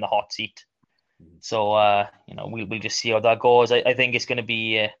person in the hot seat. So we'll just see how that goes. I think it's going to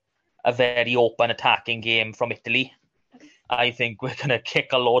be a very open attacking game from Italy. I think we're going to kick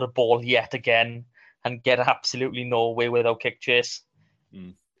a lot of ball yet again and get absolutely nowhere without kick chase.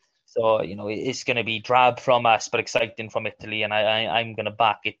 So, it's going to be drab from us, but exciting from Italy. And I'm going to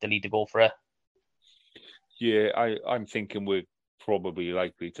back Italy to go for it. Yeah, I'm thinking we're probably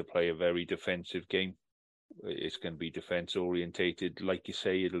likely to play a very defensive game. It's going to be defense orientated. Like you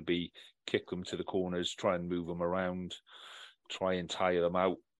say, it'll be kick them to the corners, try and move them around, try and tire them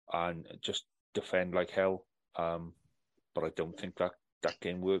out, and just defend like hell. But I don't think that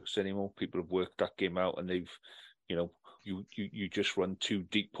game works anymore. People have worked that game out, and they've, you just run 2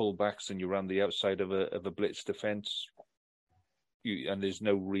 deep pullbacks and you run the outside of a blitz defense. And there's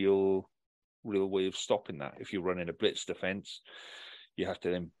no real way of stopping that. If you're running a blitz defense, you have to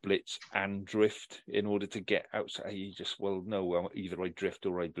then blitz and drift in order to get outside. You just, either I drift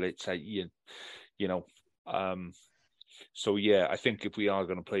or I blitz. So yeah, I think if we are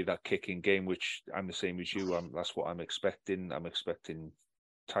going to play that kicking game, which I'm the same as you, that's what I'm expecting. I'm expecting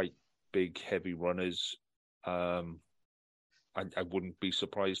tight, big, heavy runners. I wouldn't be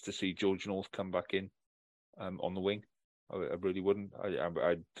surprised to see George North come back in on the wing. I really wouldn't.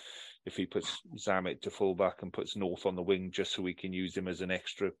 If he puts Zamet to fullback and puts North on the wing just so we can use him as an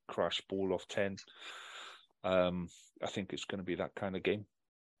extra crash ball off 10, I think it's going to be that kind of game.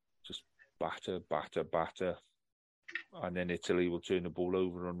 Just batter. And then Italy will turn the ball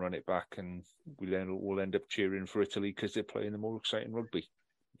over and run it back, and we'll end up cheering for Italy because they're playing the more exciting rugby.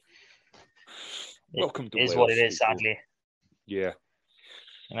 Welcome to Wales. It is what it is, people. sadly. Yeah.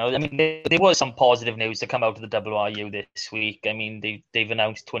 There was some positive news to come out of the WRU this week. They've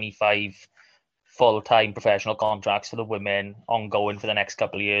announced 25 full-time professional contracts for the women ongoing for the next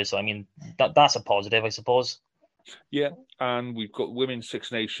couple of years. So, that's a positive, I suppose. Yeah, and we've got Women's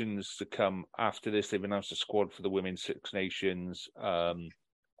Six Nations to come after this. They've announced a squad for the Women's Six Nations. And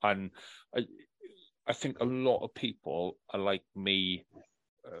I think a lot of people are like me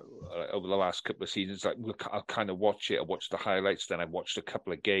over the last couple of seasons. Like, I'll kind of watch it. I watch the highlights, then I watched a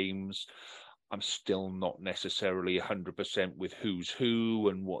couple of games. I'm still not necessarily 100% with who's who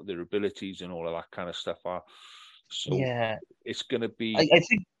and what their abilities and all of that kind of stuff are. So yeah, it's going to be.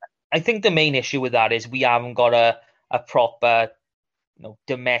 I think the main issue with that is we haven't got a proper,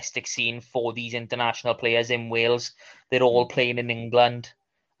 domestic scene for these international players in Wales. They're all playing in England,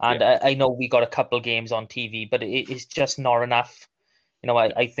 and I know we got a couple games on TV, but it's just not enough.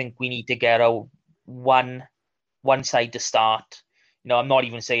 I think we need to get one side to start. I'm not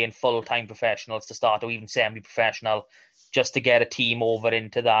even saying full-time professionals to start or even semi-professional, just to get a team over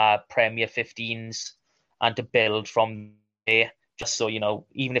into the Premier 15s and to build from there. Just so,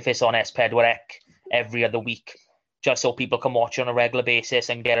 even if it's on S4C every other week, just so people can watch on a regular basis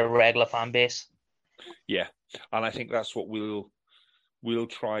and get a regular fan base. Yeah, and I think that's what we'll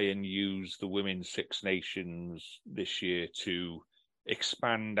try and use the Women's Six Nations this year to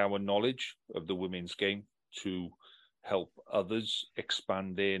expand our knowledge of the women's game, to help others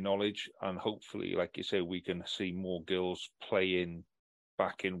expand their knowledge, and hopefully, like you say, we can see more girls playing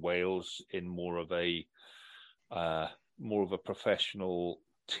back in Wales in more of a professional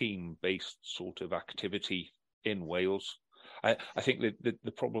team-based sort of activity in Wales. I think that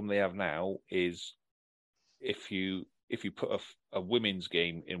the problem they have now is if you put a women's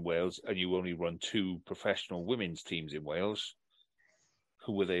game in Wales and you only run 2 professional women's teams in Wales,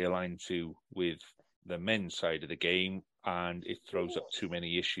 who are they aligned to with the men's side of the game? And it throws up too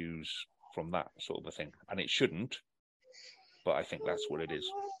many issues from that sort of a thing. And it shouldn't, but I think that's what it is.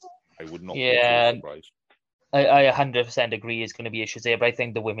 I would not be surprised. I 100% agree is going to be issues there, but I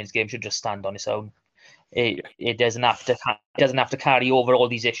think the women's game should just stand on its own. It doesn't have to carry over all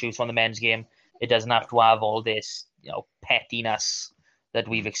these issues from the men's game. It doesn't have to have all this, pettiness that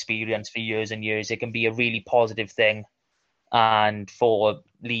we've experienced for years and years. It can be a really positive thing. And for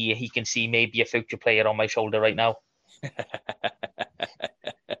Lee, he can see maybe a future player on my shoulder right now.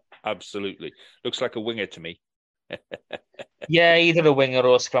 Absolutely. Looks like a winger to me. Yeah, either a winger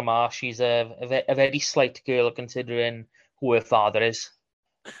or a scrum half. She's a very slight girl considering who her father is.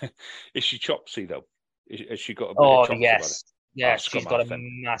 Is she chopsy, though? Has she got a bit of chops yes. about it? Yes, she's got a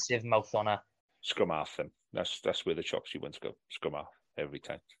massive mouth on her. Scrum half, then. That's where the chops she wants to go. Scrum half every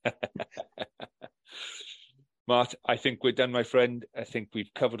time. Mart, I think we're done, my friend. I think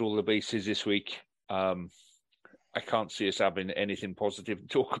we've covered all the bases this week. I can't see us having anything positive to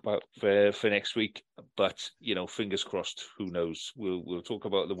talk about for next week, but fingers crossed. Who knows? We'll talk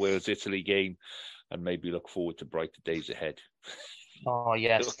about the Wales-Italy game and maybe look forward to brighter days ahead. Oh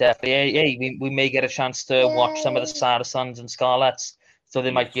yes, definitely. Hey, we may get a chance to watch some of the Saracens and Scarlets, so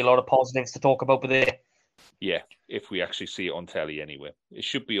there might be a lot of positives to talk about with it. Yeah, if we actually see it on telly anyway. It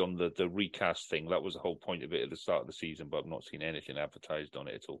should be on the recast thing. That was the whole point of it at the start of the season, but I've not seen anything advertised on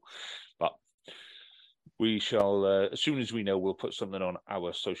it at all. But we shall, as soon as we know, we'll put something on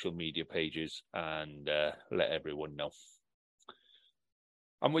our social media pages and let everyone know.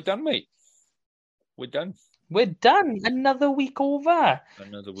 And we're done, mate. We're done. We're done. Another week over.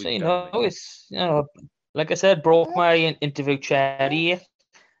 Another week. So, it's, like I said, broke my interview cherry.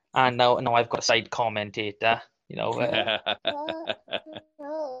 And now I've got a side commentator,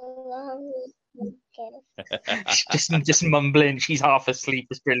 just mumbling. She's half asleep.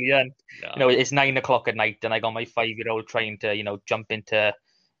 It's brilliant. No. It's 9:00 at night, and I got my 5-year-old trying to, jump into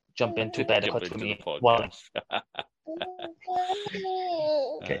bed with me.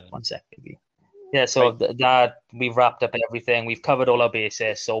 Okay, 1 second, baby. Yeah, so that we've wrapped up everything. We've covered all our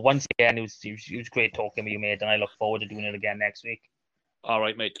bases. So once again, it was great talking with you, mate, and I look forward to doing it again next week. All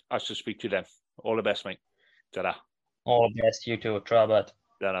right, mate. I shall speak to you then. All the best, mate. Ta-da. All the best. You too. Trabant.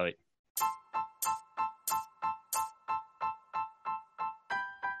 Ta-da, mate.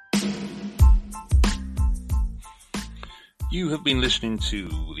 You have been listening to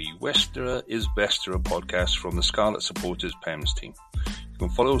the Westerer is Besterer podcast from the Scarlet Supporters PEMS team. You can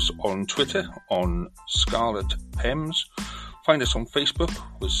follow us on Twitter on Scarlet PEMS. Find us on Facebook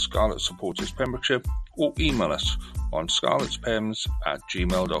with Scarlet Supporters Pembrokeshire, or email us on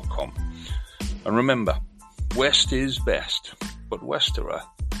scarletspems@gmail.com. And remember, West is best, but Westerer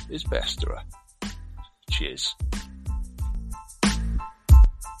is Besterer. Cheers.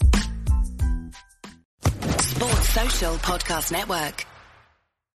 Sports Social Podcast Network.